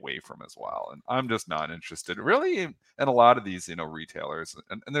stay away from as well. And I'm just not interested really in a lot of these, retailers.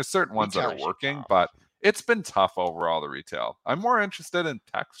 And there's certain ones that are working, but it's been tough overall, the retail. I'm more interested in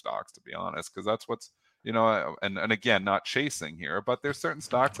tech stocks, to be honest, because that's what's, and again, not chasing here, but there's certain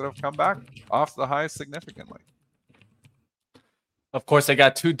stocks that have come back off the highs significantly. Of course, I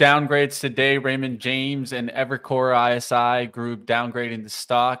got 2 downgrades today. Raymond James and Evercore ISI group downgrading the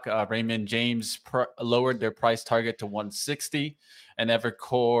stock. Raymond James lowered their price target to 160, and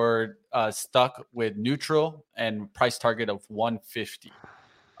Evercore stuck with neutral and price target of 150.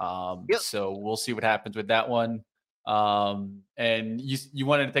 So we'll see what happens with that one. And you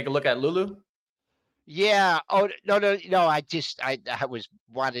wanted to take a look at Lulu? Yeah. Oh no. I was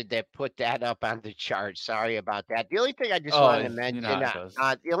wanted to put that up on the chart. Sorry about that. The only thing I just wanted to mention,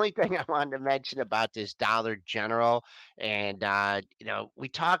 the only thing I wanted to mention about this Dollar General, and we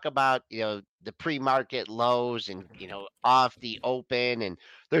talk about the pre-market lows and off the open, and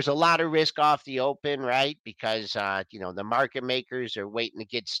there's a lot of risk off the open, right? Because the market makers are waiting to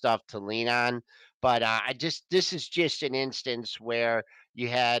get stuff to lean on. But this is just an instance where you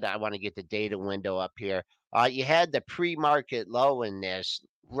had, I want to get the data window up here. You had the pre-market low in this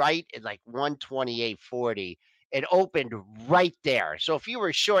right at like 128.40. It opened right there. So if you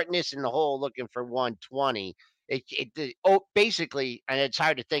were shorting this in the hole looking for 120, basically, and it's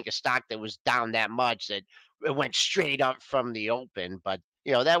hard to think a stock that was down that much that it went straight up from the open. But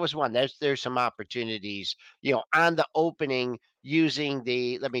that was one. There's some opportunities, on the opening using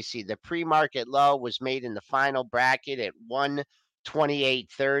let me see, the pre-market low was made in the final bracket at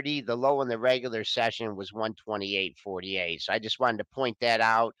 128.30. The low in the regular session was 128.48. So I just wanted to point that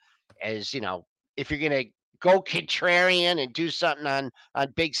out as, if you're going to go contrarian and do something on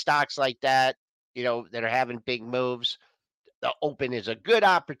big stocks like that, that are having big moves, the open is a good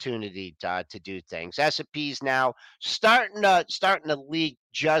opportunity to do things. S&P's now starting to leak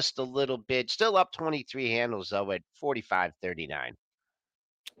just a little bit. Still up 23 handles though at 45.39.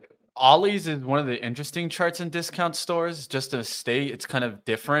 Ollie's is one of the interesting charts in discount stores. Just to state, it's kind of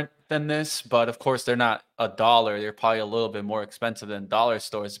different than this, but of course they're not $1. They're probably a little bit more expensive than dollar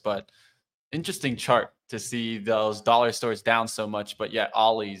stores, but interesting chart to see those dollar stores down so much, but yet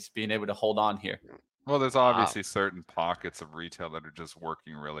Ollie's being able to hold on here. Well, there's obviously certain pockets of retail that are just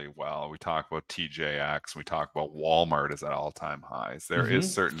working really well. We talk about TJX. We talk about Walmart is at all-time highs. There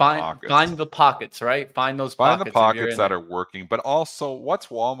is certain pockets. Find the pockets, right? Find those pockets. Find the pockets that are working. But also, what's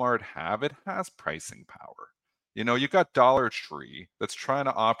Walmart have? It has pricing power. You got Dollar Tree that's trying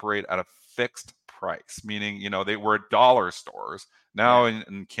to operate at a fixed price, meaning, they were dollar stores. Now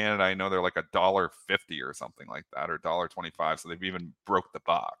in Canada, I know they're like $1.50 or something like that, or $1.25. So they've even broke the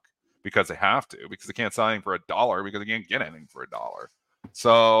buck. Because they have to, because they can't sell anything for $1 because they can't get anything for $1.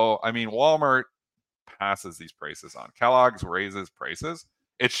 So, I mean, Walmart passes these prices on. Kellogg's raises prices.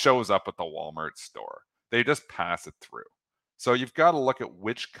 It shows up at the Walmart store. They just pass it through. So you've got to look at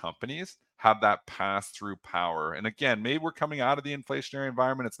which companies have that pass-through power. And again, maybe we're coming out of the inflationary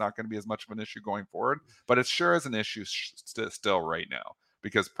environment. It's not going to be as much of an issue going forward, but it sure is an issue still right now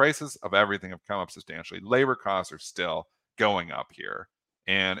because prices of everything have come up substantially. Labor costs are still going up here.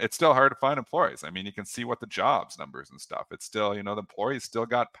 And it's still hard to find employees. I mean, you can see what the jobs numbers and stuff. It's still, the employees still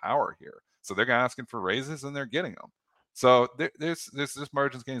got power here. So they're asking for raises and they're getting them. So there's just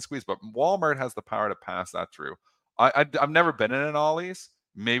margins getting squeezed. But Walmart has the power to pass that through. I've never been in an Ollie's.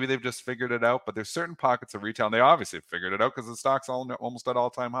 Maybe they've just figured it out, but there's certain pockets of retail, and they obviously have figured it out because the stock's almost at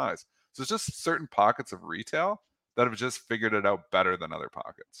all-time highs. So it's just certain pockets of retail that have just figured it out better than other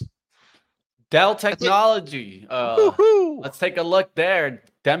pockets. Dell Technology. Let's take a look there.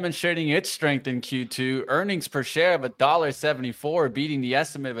 Demonstrating its strength in Q2. Earnings per share of $1.74, beating the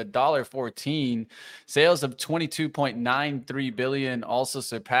estimate of $1.14. Sales of $22.93 billion also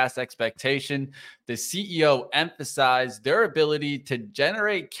surpassed expectation. The CEO emphasized their ability to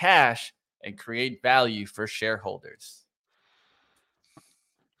generate cash and create value for shareholders.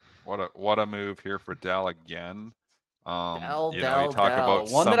 What a move here for Dell again. Dell. About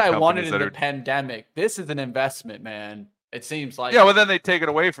one that I wanted in the pandemic. This is an investment, man. It seems like. Yeah, well, then they take it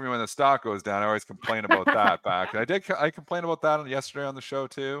away from you when the stock goes down. I always complain about that back. And I complained about that yesterday on the show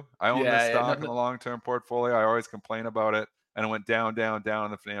too. I own this stock in the long-term portfolio. I always complain about it, and it went down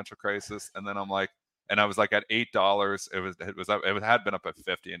in the financial crisis. And then I was like at $8. It had been up at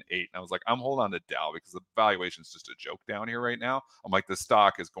 50 and 8. And I was like, I'm holding on to Dell because the valuation is just a joke down here right now. I'm like, the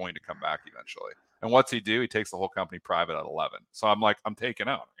stock is going to come back eventually. And what's he do? He takes the whole company private at 11. So I'm like, I'm taking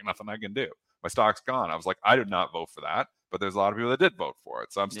out. There's nothing I can do. My stock's gone. I was like, I did not vote for that, but there's a lot of people that did vote for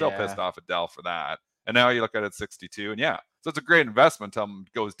it. So I'm still pissed off at Dell for that. And now you look at it at 62, and so it's a great investment until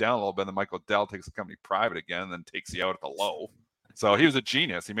it goes down a little bit. And then Michael Dell takes the company private again, and then takes you out at the low. So he was a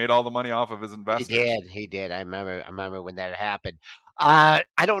genius. He made all the money off of his investment. He did. I remember when that happened. I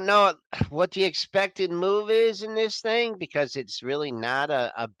don't know what the expected move is in this thing because it's really not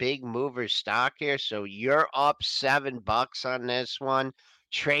a big mover stock here. So you're up $7 on this one,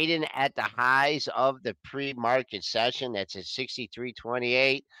 trading at the highs of the pre-market session. That's at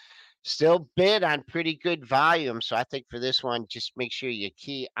 63.28. Still bid on pretty good volume. So I think for this one, just make sure you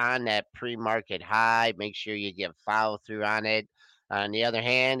key on that pre-market high. Make sure you get follow through on it. On the other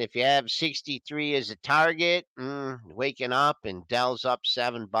hand, if you have 63 as a target, waking up and Dell's up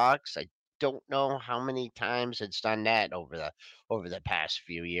 $7, I don't know how many times it's done that over the past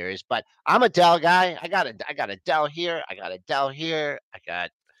few years. But I'm a Dell guy. I got a Dell here. I got a Dell here. I got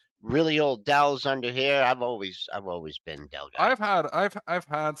really old Dells under here. I've always been Dell guy. I've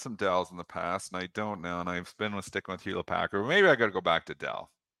had some Dells in the past, and I don't know. And I've been sticking with Hewlett Packard. Maybe I got to go back to Dell.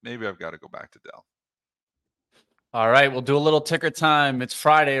 All right, we'll do a little ticker time. It's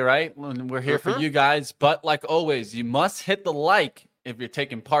Friday, right? We're here for you guys. But like always, you must hit the like if you're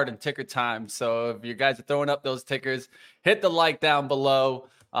taking part in ticker time. So if you guys are throwing up those tickers, hit the like down below.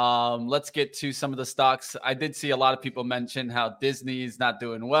 Let's get to some of the stocks. I did see a lot of people mention how Disney's not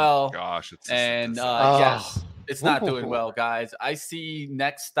doing well. Gosh, yes, it's not doing well, guys. I see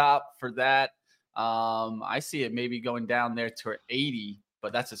next stop for that. I see it maybe going down there to 80,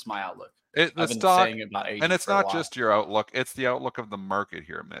 but that's just my outlook. I've been saying about 80 and it's not just your outlook, it's the outlook of the market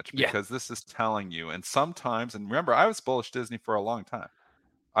here, Mitch, because this is telling you. And sometimes, and remember, I was bullish Disney for a long time.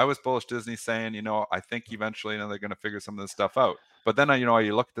 I was bullish Disney saying, I think eventually, they're going to figure some of this stuff out. But then,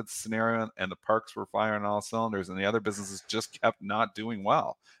 you looked at the scenario and the parks were firing all cylinders and the other businesses just kept not doing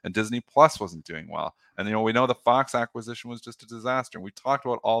well. And Disney Plus wasn't doing well. And, we know the Fox acquisition was just a disaster. And we talked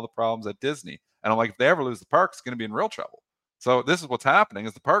about all the problems at Disney. And I'm like, if they ever lose the parks, it's going to be in real trouble. So this is what's happening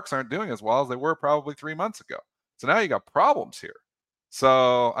is the parks aren't doing as well as they were probably 3 months ago. So now you got problems here.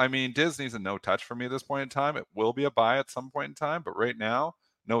 So, Disney's a no touch for me at this point in time. It will be a buy at some point in time, but right now,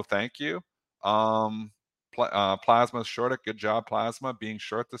 no thank you. Plasma's short it. Good job, Plasma, being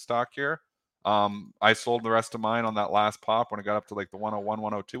short the stock here. I sold the rest of mine on that last pop when it got up to like the 101,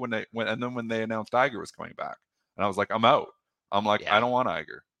 102 and then when they announced Iger was coming back. And I was like, I'm out. I'm like, I don't want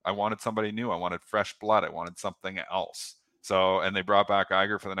Iger. I wanted somebody new. I wanted fresh blood. I wanted something else. So, and they brought back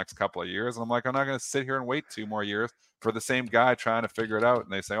Iger for the next couple of years. And I'm like, I'm not going to sit here and wait 2 more years for the same guy trying to figure it out.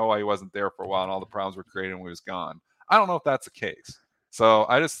 And they say, oh, well, he wasn't there for a while and all the problems were created when he was gone. I don't know if that's the case. So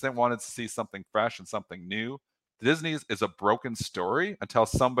I just wanted to see something fresh and something new. Disney's is a broken story until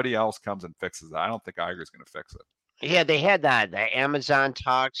somebody else comes and fixes it. I don't think Iger's going to fix it. Yeah, they had the Amazon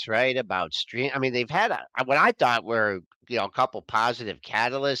talks, right, about stream. They've had what I thought were a couple positive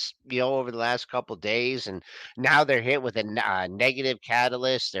catalysts, over the last couple days, and now they're hit with a negative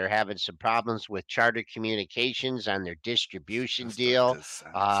catalyst. They're having some problems with Charter Communications on their distribution Just a deal.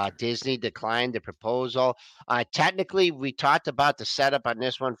 disaster. Disney declined the proposal. Technically, we talked about the setup on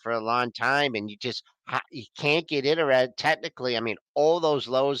this one for a long time, and you can't get in or out. Technically, I mean, all those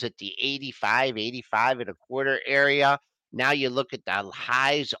lows at the 85, 85 and a quarter area. Now you look at the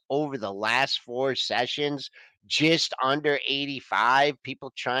highs over the last 4 sessions, just under 85.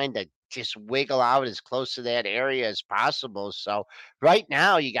 People trying to just wiggle out as close to that area as possible. So right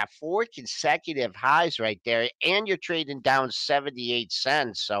now you got 4 consecutive highs right there, and you're trading down 78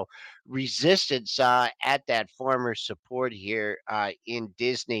 cents. So resistance at that former support here in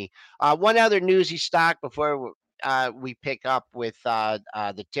Disney. One other newsy stock before we pick up with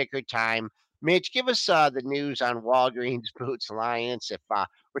the ticker time. Mitch, give us the news on Walgreens Boots Alliance. If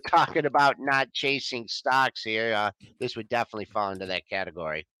we're talking about not chasing stocks here, this would definitely fall into that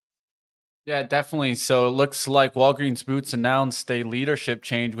category. Yeah, definitely. So it looks like Walgreens Boots announced a leadership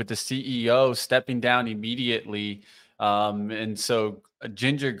change with the CEO stepping down immediately. And so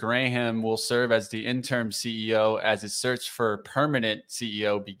Ginger Graham will serve as the interim CEO as its search for a permanent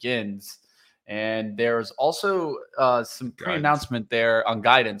CEO begins. And there's also some pre-announcement there on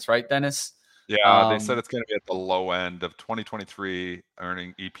guidance, right, Dennis? Yeah, they said it's going to be at the low end of 2023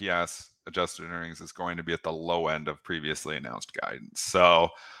 earning EPS. Adjusted earnings is going to be at the low end of previously announced guidance. So,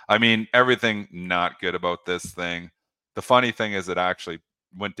 I mean, everything not good about this thing. The funny thing is it actually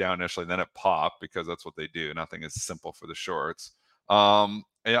went down initially, then it popped because that's what they do. Nothing is simple for the shorts. And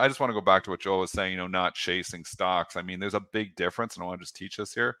I just want to go back to what Joel was saying, not chasing stocks. I mean, there's a big difference, and I want to just teach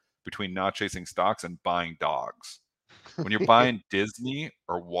us here, between not chasing stocks and buying dogs. When you're buying Disney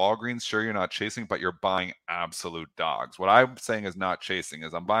or Walgreens, sure, you're not chasing, but you're buying absolute dogs. What I'm saying is not chasing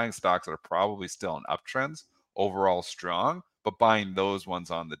is I'm buying stocks that are probably still in uptrends, overall strong, but buying those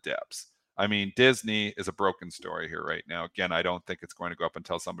ones on the dips. I mean, Disney is a broken story here right now. Again, I don't think it's going to go up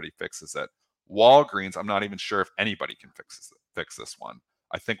until somebody fixes it. Walgreens, I'm not even sure if anybody can fix this one.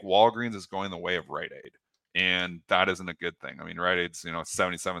 I think Walgreens is going the way of Rite Aid, and that isn't a good thing. I mean, Rite Aid's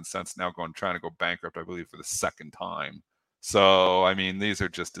 77 cents now, trying to go bankrupt, I believe, for the second time. So, I mean, these are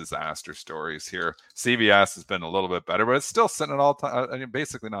just disaster stories here. CVS has been a little bit better, but it's still sitting at all time. I mean,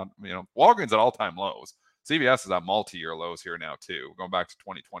 basically not, Walgreens at all-time lows. CVS is at multi-year lows here now, too. We're going back to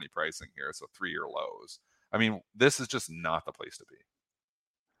 2020 pricing here, so 3-year lows. I mean, this is just not the place to be.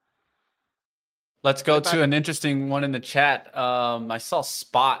 Let's go to an interesting one in the chat. I saw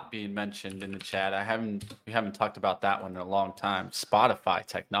Spot being mentioned in the chat. We haven't talked about that one in a long time. Spotify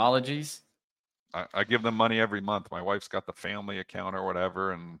Technologies. I give them money every month. My wife's got the family account or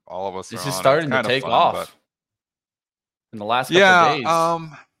whatever, and all of us this are is on starting it. to take off in the last couple of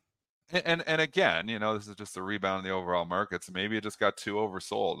days. And again, this is just a rebound in the overall markets. Maybe it just got too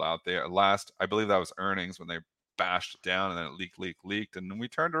oversold out there. I believe that was earnings when they bashed it down, and then it leaked, and then we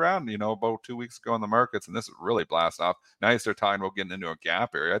turned around, about 2 weeks ago in the markets, and this is really blast off. Now you start talking about getting into a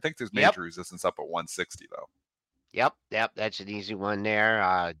gap area. I think there's major resistance up at 160 though. Yep, that's an easy one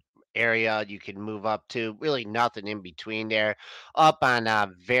there. Area you can move up to, really nothing in between there, up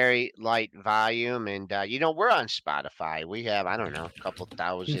on very light volume. And we're on Spotify. We have, I don't know, a couple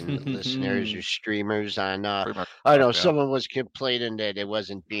thousand listeners or streamers on I know someone was complaining that it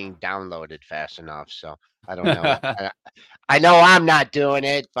wasn't being downloaded fast enough, so I don't know. I know I'm not doing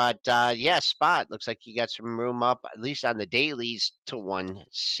it, but yeah, Spot looks like you got some room up, at least on the dailies, to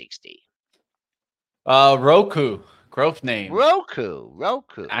 160. Roku, growth name. Roku.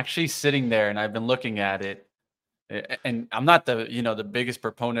 Actually sitting there, and I've been looking at it, and I'm not the biggest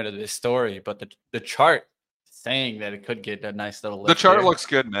proponent of this story, but the chart saying that it could get a nice little lift. The chart here. looks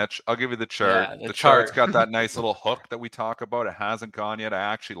good, Mitch. I'll give you the chart. Yeah, the chart's got that nice little hook that we talk about. It hasn't gone yet. I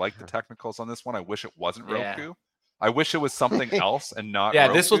actually like the technicals on this one. I wish it wasn't Roku. I wish it was something else and not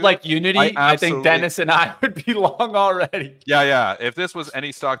Roku. This was like Unity. I think Dennis and I would be long already. Yeah. If this was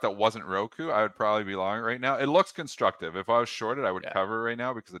any stock that wasn't Roku, I would probably be long right now. It looks constructive. If I was shorted, I would cover right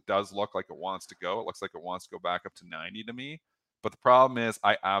now because it does look like it wants to go. It looks like it wants to go back up to 90 to me. But the problem is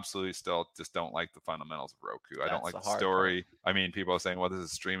I absolutely still just don't like the fundamentals of Roku. I don't like the story. I mean, people are saying, well, this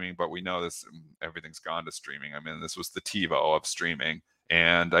is streaming, but we know everything's gone to streaming. I mean, this was the TiVo of streaming.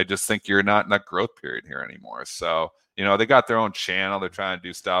 And I just think you're not in that growth period here anymore. So, they got their own channel. They're trying to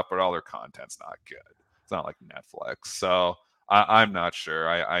do stuff, but all their content's not good. It's not like Netflix. So I'm not sure.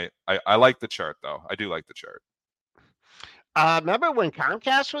 I like the chart, though. I do like the chart. Remember when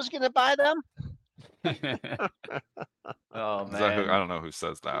Comcast was going to buy them? Oh man, I don't know who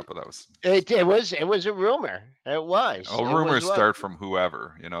says that, but that was it was a rumor. It was. Rumors start from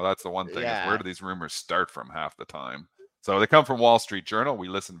whoever. That's the one thing. Is where do these rumors start from half the time? So they come from Wall Street Journal. We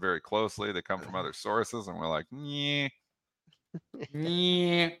listen very closely. They come from other sources, and we're like, yeah.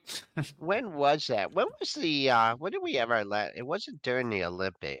 When was that? When was the when did we ever let it wasn't during the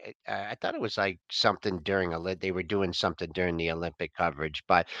Olympic. I thought it was like something during they were doing something during the Olympic coverage.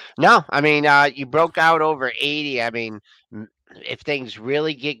 But no, I mean you broke out over 80. I mean if things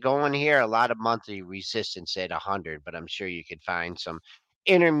really get going here, a lot of monthly resistance at 100, but I'm sure you could find some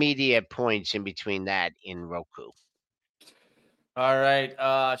intermediate points in between that in Roku. All right.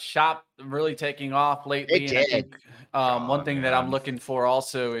 Shop really taking off lately. It And I did. think one thing that I'm looking for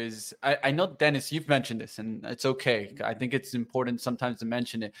also is I know, Dennis, you've mentioned this, and it's okay. I think it's important sometimes to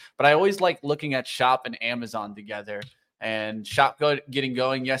mention it, but I always like looking at Shop and Amazon together. And Shop getting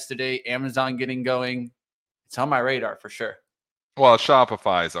going yesterday, Amazon getting going. It's on my radar for sure. Well,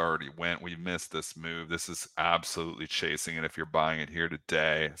 Shopify's already went. We missed this move. This is absolutely chasing it if you're buying it here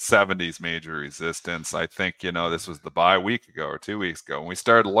today. 70s major resistance. I think, this was the buy a week ago or 2 weeks ago. When we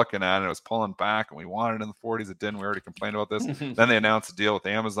started looking at it, it was pulling back and we wanted it in the 40s. It didn't. We already complained about this. Then they announced a deal with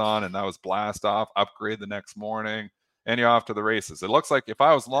Amazon and that was blast off, upgrade the next morning, and you're off to the races. It looks like if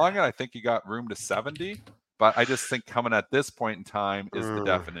I was long it, I think you got room to 70. But I just think coming at this point in time is the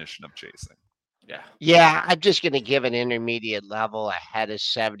definition of chasing. Yeah, I'm just going to give an intermediate level ahead of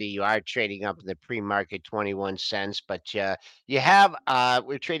 70. You are trading up in the pre-market 21 cents, but you have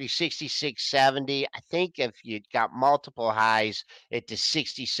we're trading 66.70. I think if you got multiple highs at the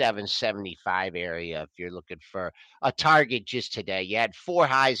 67.75 area, if you're looking for a target just today, you had 4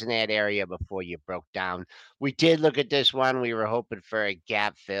 highs in that area before you broke down. We did look at this one. We were hoping for a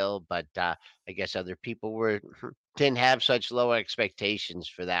gap fill, but I guess other people didn't have such low expectations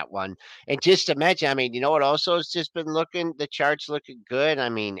for that one. And just to mention, I mean, you know what also has just been the chart's looking good. I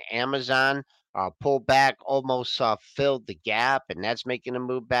mean, Amazon pulled back, almost filled the gap, and that's making a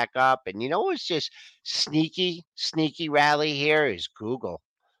move back up. And you know what's just sneaky rally here is Google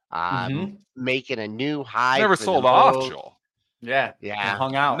making a new high. Never for sold the off, move. Joel. Yeah.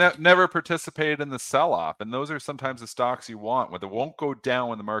 Hung out. Never participated in the sell-off. And those are sometimes the stocks you want, where they won't go down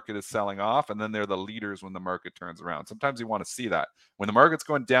when the market is selling off, and then they're the leaders when the market turns around. Sometimes you want to see that. When the market's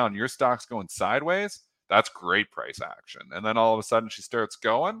going down, your stock's going sideways, that's great price action. And then all of a sudden she starts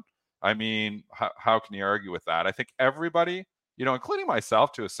going. I mean, how can you argue with that? I think everybody, including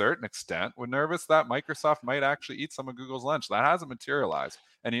myself to a certain extent, were nervous that Microsoft might actually eat some of Google's lunch. That hasn't materialized.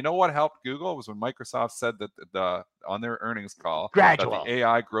 And you know what helped Google was when Microsoft said that on their earnings call gradual. that the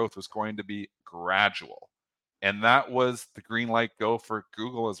AI growth was going to be gradual. And that was the green light go for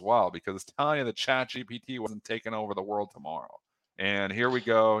Google as well, because it's telling you that ChatGPT wasn't taking over the world tomorrow. And here we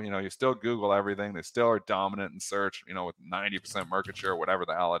go. You still Google everything. They still are dominant in search, with 90% market share, whatever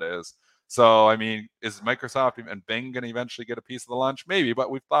the hell it is. So, I mean, is Microsoft and Bing going to eventually get a piece of the lunch? Maybe, but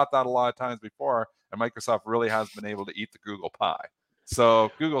we've thought that a lot of times before, and Microsoft really has been able to eat the Google pie.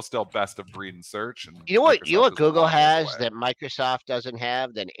 So Google's still best of breed in search. And you know what Google has that Microsoft doesn't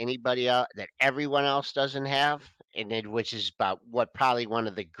have, that anybody else, that everyone else doesn't have, which is about what probably one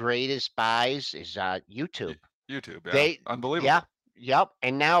of the greatest buys is YouTube. YouTube, yeah, unbelievable. Yep.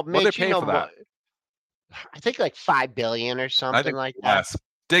 And now, Mitch, what they pay for that? I think like $5 billion or something like less. that.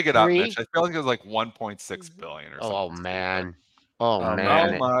 Dig it up, Mitch. I feel like it was like 1.6 billion or something. Oh man. Oh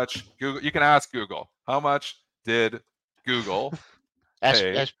man. How much Google? You can ask Google. How much did Google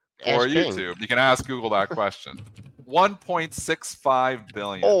pay for YouTube? You can ask Google that question. 1.65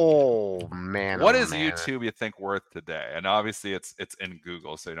 billion. Oh man. What is YouTube, you think, worth today? And obviously it's in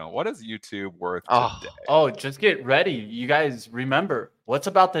Google, so what is YouTube worth today? Oh, just get ready. You guys remember what's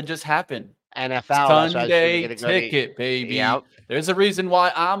about to just happen. NFL Sunday ticket, baby. Yep. There's a reason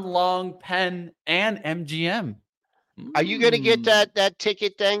why I'm long Penn and MGM. Are you gonna get that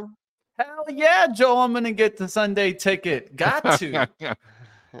ticket thing? Hell yeah, Joe! I'm gonna get the Sunday ticket. Got to.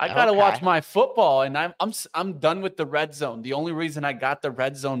 I gotta watch my football, and I'm done with the red zone. The only reason I got the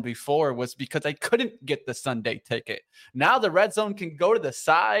red zone before was because I couldn't get the Sunday ticket. Now the red zone can go to the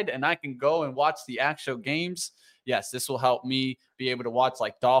side, and I can go and watch the actual games. Yes, this will help me be able to watch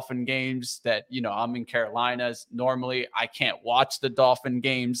like Dolphin games that, I'm in Carolinas. Normally I can't watch the Dolphin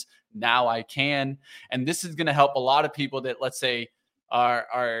games. Now I can. And this is going to help a lot of people that, let's say,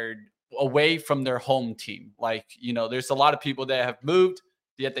 are away from their home team. Like, there's a lot of people that have moved,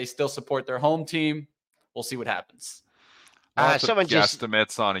 yet they still support their home team. We'll see what happens. Someone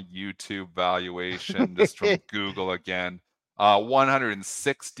guesstimates on a YouTube valuation just from Google again.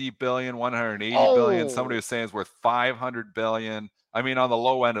 160 billion, 180 billion. Somebody was saying it's worth 500 billion. I mean, on the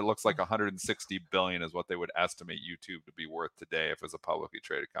low end, it looks like 160 billion is what they would estimate YouTube to be worth today if it was a publicly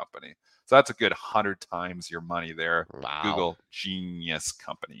traded company. So that's a good 100 times your money there. Wow. Google, genius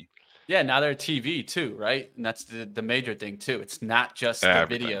company. Yeah, now they're TV too, right? And that's the major thing too. It's not just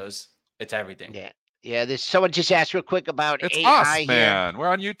Everything. the videos; it's everything. Yeah. Yeah, there's someone just asked real quick about It's AI us, here. man. We're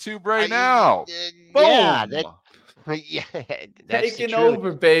on YouTube right now. Yeah, Boom. yeah, that's the Taking truth.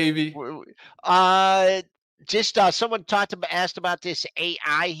 over, baby. Just someone asked about this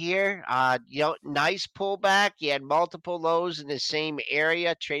AI here. Nice pullback. You had multiple lows in the same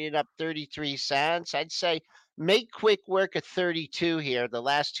area, traded up 33 cents. I'd say make quick work of 32 here. The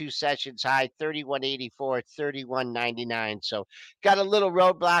last two sessions high 31.84, 31.99. So got a little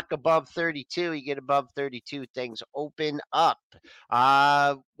roadblock above 32. You get above 32, things open up.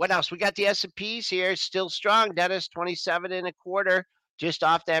 What else? We got the S&Ps here, still strong. Dennis, 27.25. Just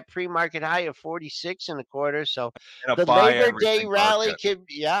off that pre-market high of 46.25. So the Labor Day rally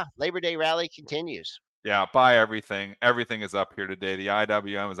Labor Day rally continues. Yeah, buy everything. Everything is up here today. The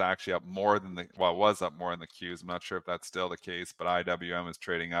IWM is actually up more than was up more than the Qs. I'm not sure if that's still the case, but IWM is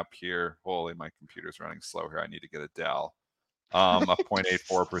trading up here. Holy, my computer's running slow here. I need to get a Dell. Up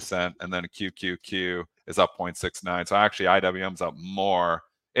 0.84%, and then QQQ is up 0.69. So actually, IWM's up more.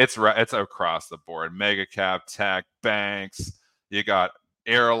 It's across the board. Mega cap, tech, banks. You got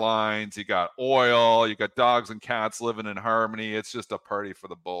airlines. You got oil. You got dogs and cats living in harmony. It's just a party for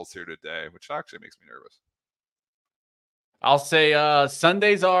the bulls here today, which actually makes me nervous. I'll say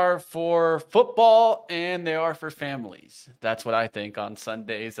Sundays are for football and they are for families. That's what I think on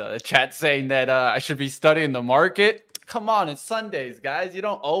Sundays. The chat saying that I should be studying the market. Come on, it's Sundays, guys. You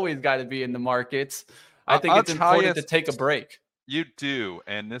don't always got to be in the markets. I think it's important to take a break. You do,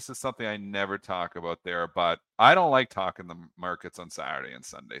 and this is something I never talk about there, but I don't like talking the markets on Saturday and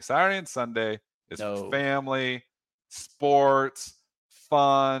Sunday. Saturday and Sunday is for family, sports,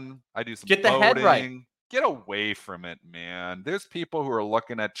 fun. I do some Get the boating. head right. Get away from it, man. There's people who are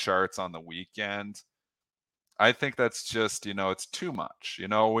looking at charts on the weekend. I think that's just, it's too much.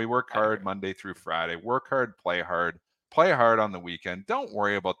 We work hard Monday through Friday. Work hard, play hard. Play hard on the weekend. Don't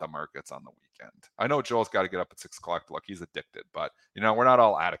worry about the markets on the weekend. I know Joel's got to get up at 6 o'clock to look. He's addicted, but we're not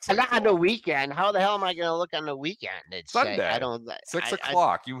all addicts. Not on the weekend. How the hell am I going to look on the weekend? It's Sunday. I don't. 6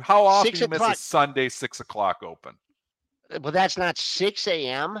 o'clock. How often you miss a Sunday 6 o'clock open? Well, that's not 6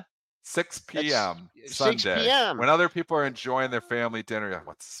 a.m. 6 p.m. Sunday. 6 p.m. When other people are enjoying their family dinner, you're like,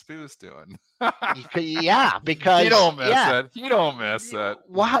 what's Spoo's doing? Yeah, because you don't miss it. You don't miss it.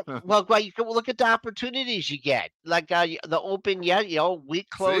 What? Well, you can look at the opportunities you get. Like the open, week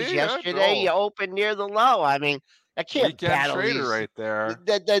closed yesterday. You open near the low. I mean, I can't weekend battle trader these. Right there.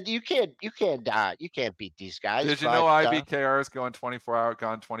 You can't beat these guys. Did you know IBKR is going 24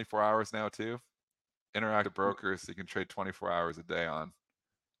 hours now too? Interactive brokers, you can trade 24 hours a day on.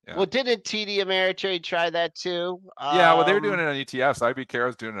 Yeah. Well, didn't TD Ameritrade try that too? Yeah, well, they're doing it on ETFs. IBKR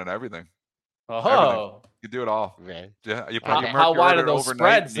is doing it on everything. Oh, everything. You do it all. Right. Yeah, you how wide are those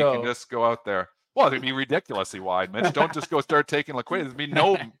overnight, spreads? And you can just go out there. Well, they'd be ridiculously wide, Mitch. Don't just go start taking liquidity.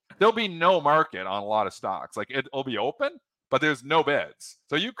 There'll be no market on a lot of stocks. Like it'll be open, but there's no bids.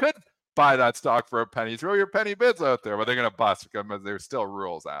 So you could buy that stock for a penny. Throw your penny bids out there, but they're gonna bust because there's still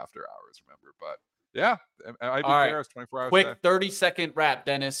rules after hours. Remember, but. Yeah, IBKR is 24 hours. Quick 30-second wrap,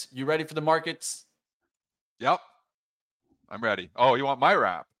 Dennis. You ready for the markets? Yep, I'm ready. Oh, you want my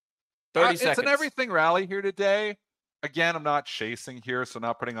wrap? 30 seconds. It's an everything rally here today. Again, I'm not chasing here, so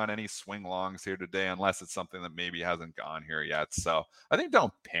not putting on any swing longs here today unless it's something that maybe hasn't gone here yet. So I think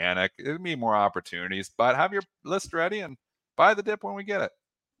don't panic. It'll be more opportunities, but have your list ready and buy the dip when we get it.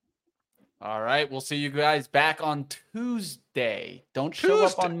 All right. We'll see you guys back on Tuesday. Don't show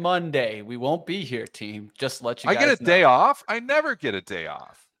up on Monday. We won't be here, team. Just let you guys know. I get a day off? I never get a day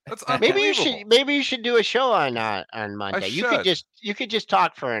off. That's maybe you should do a show on Monday. You could just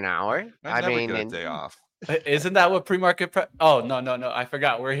talk for an hour. I never get a day off. Isn't that what Premarket Prep? Oh, no. I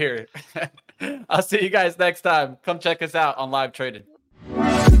forgot. We're here. I'll see you guys next time. Come check us out on Live Trading.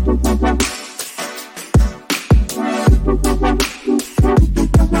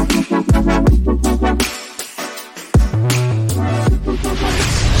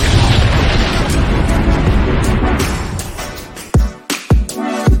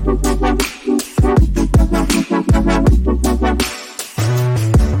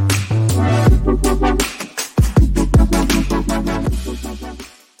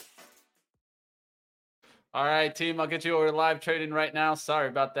 All right, team, I'll get you over to Live Trading right now. Sorry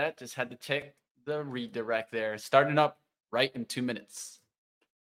about that. Just had to check the redirect there. Starting up right in 2 minutes.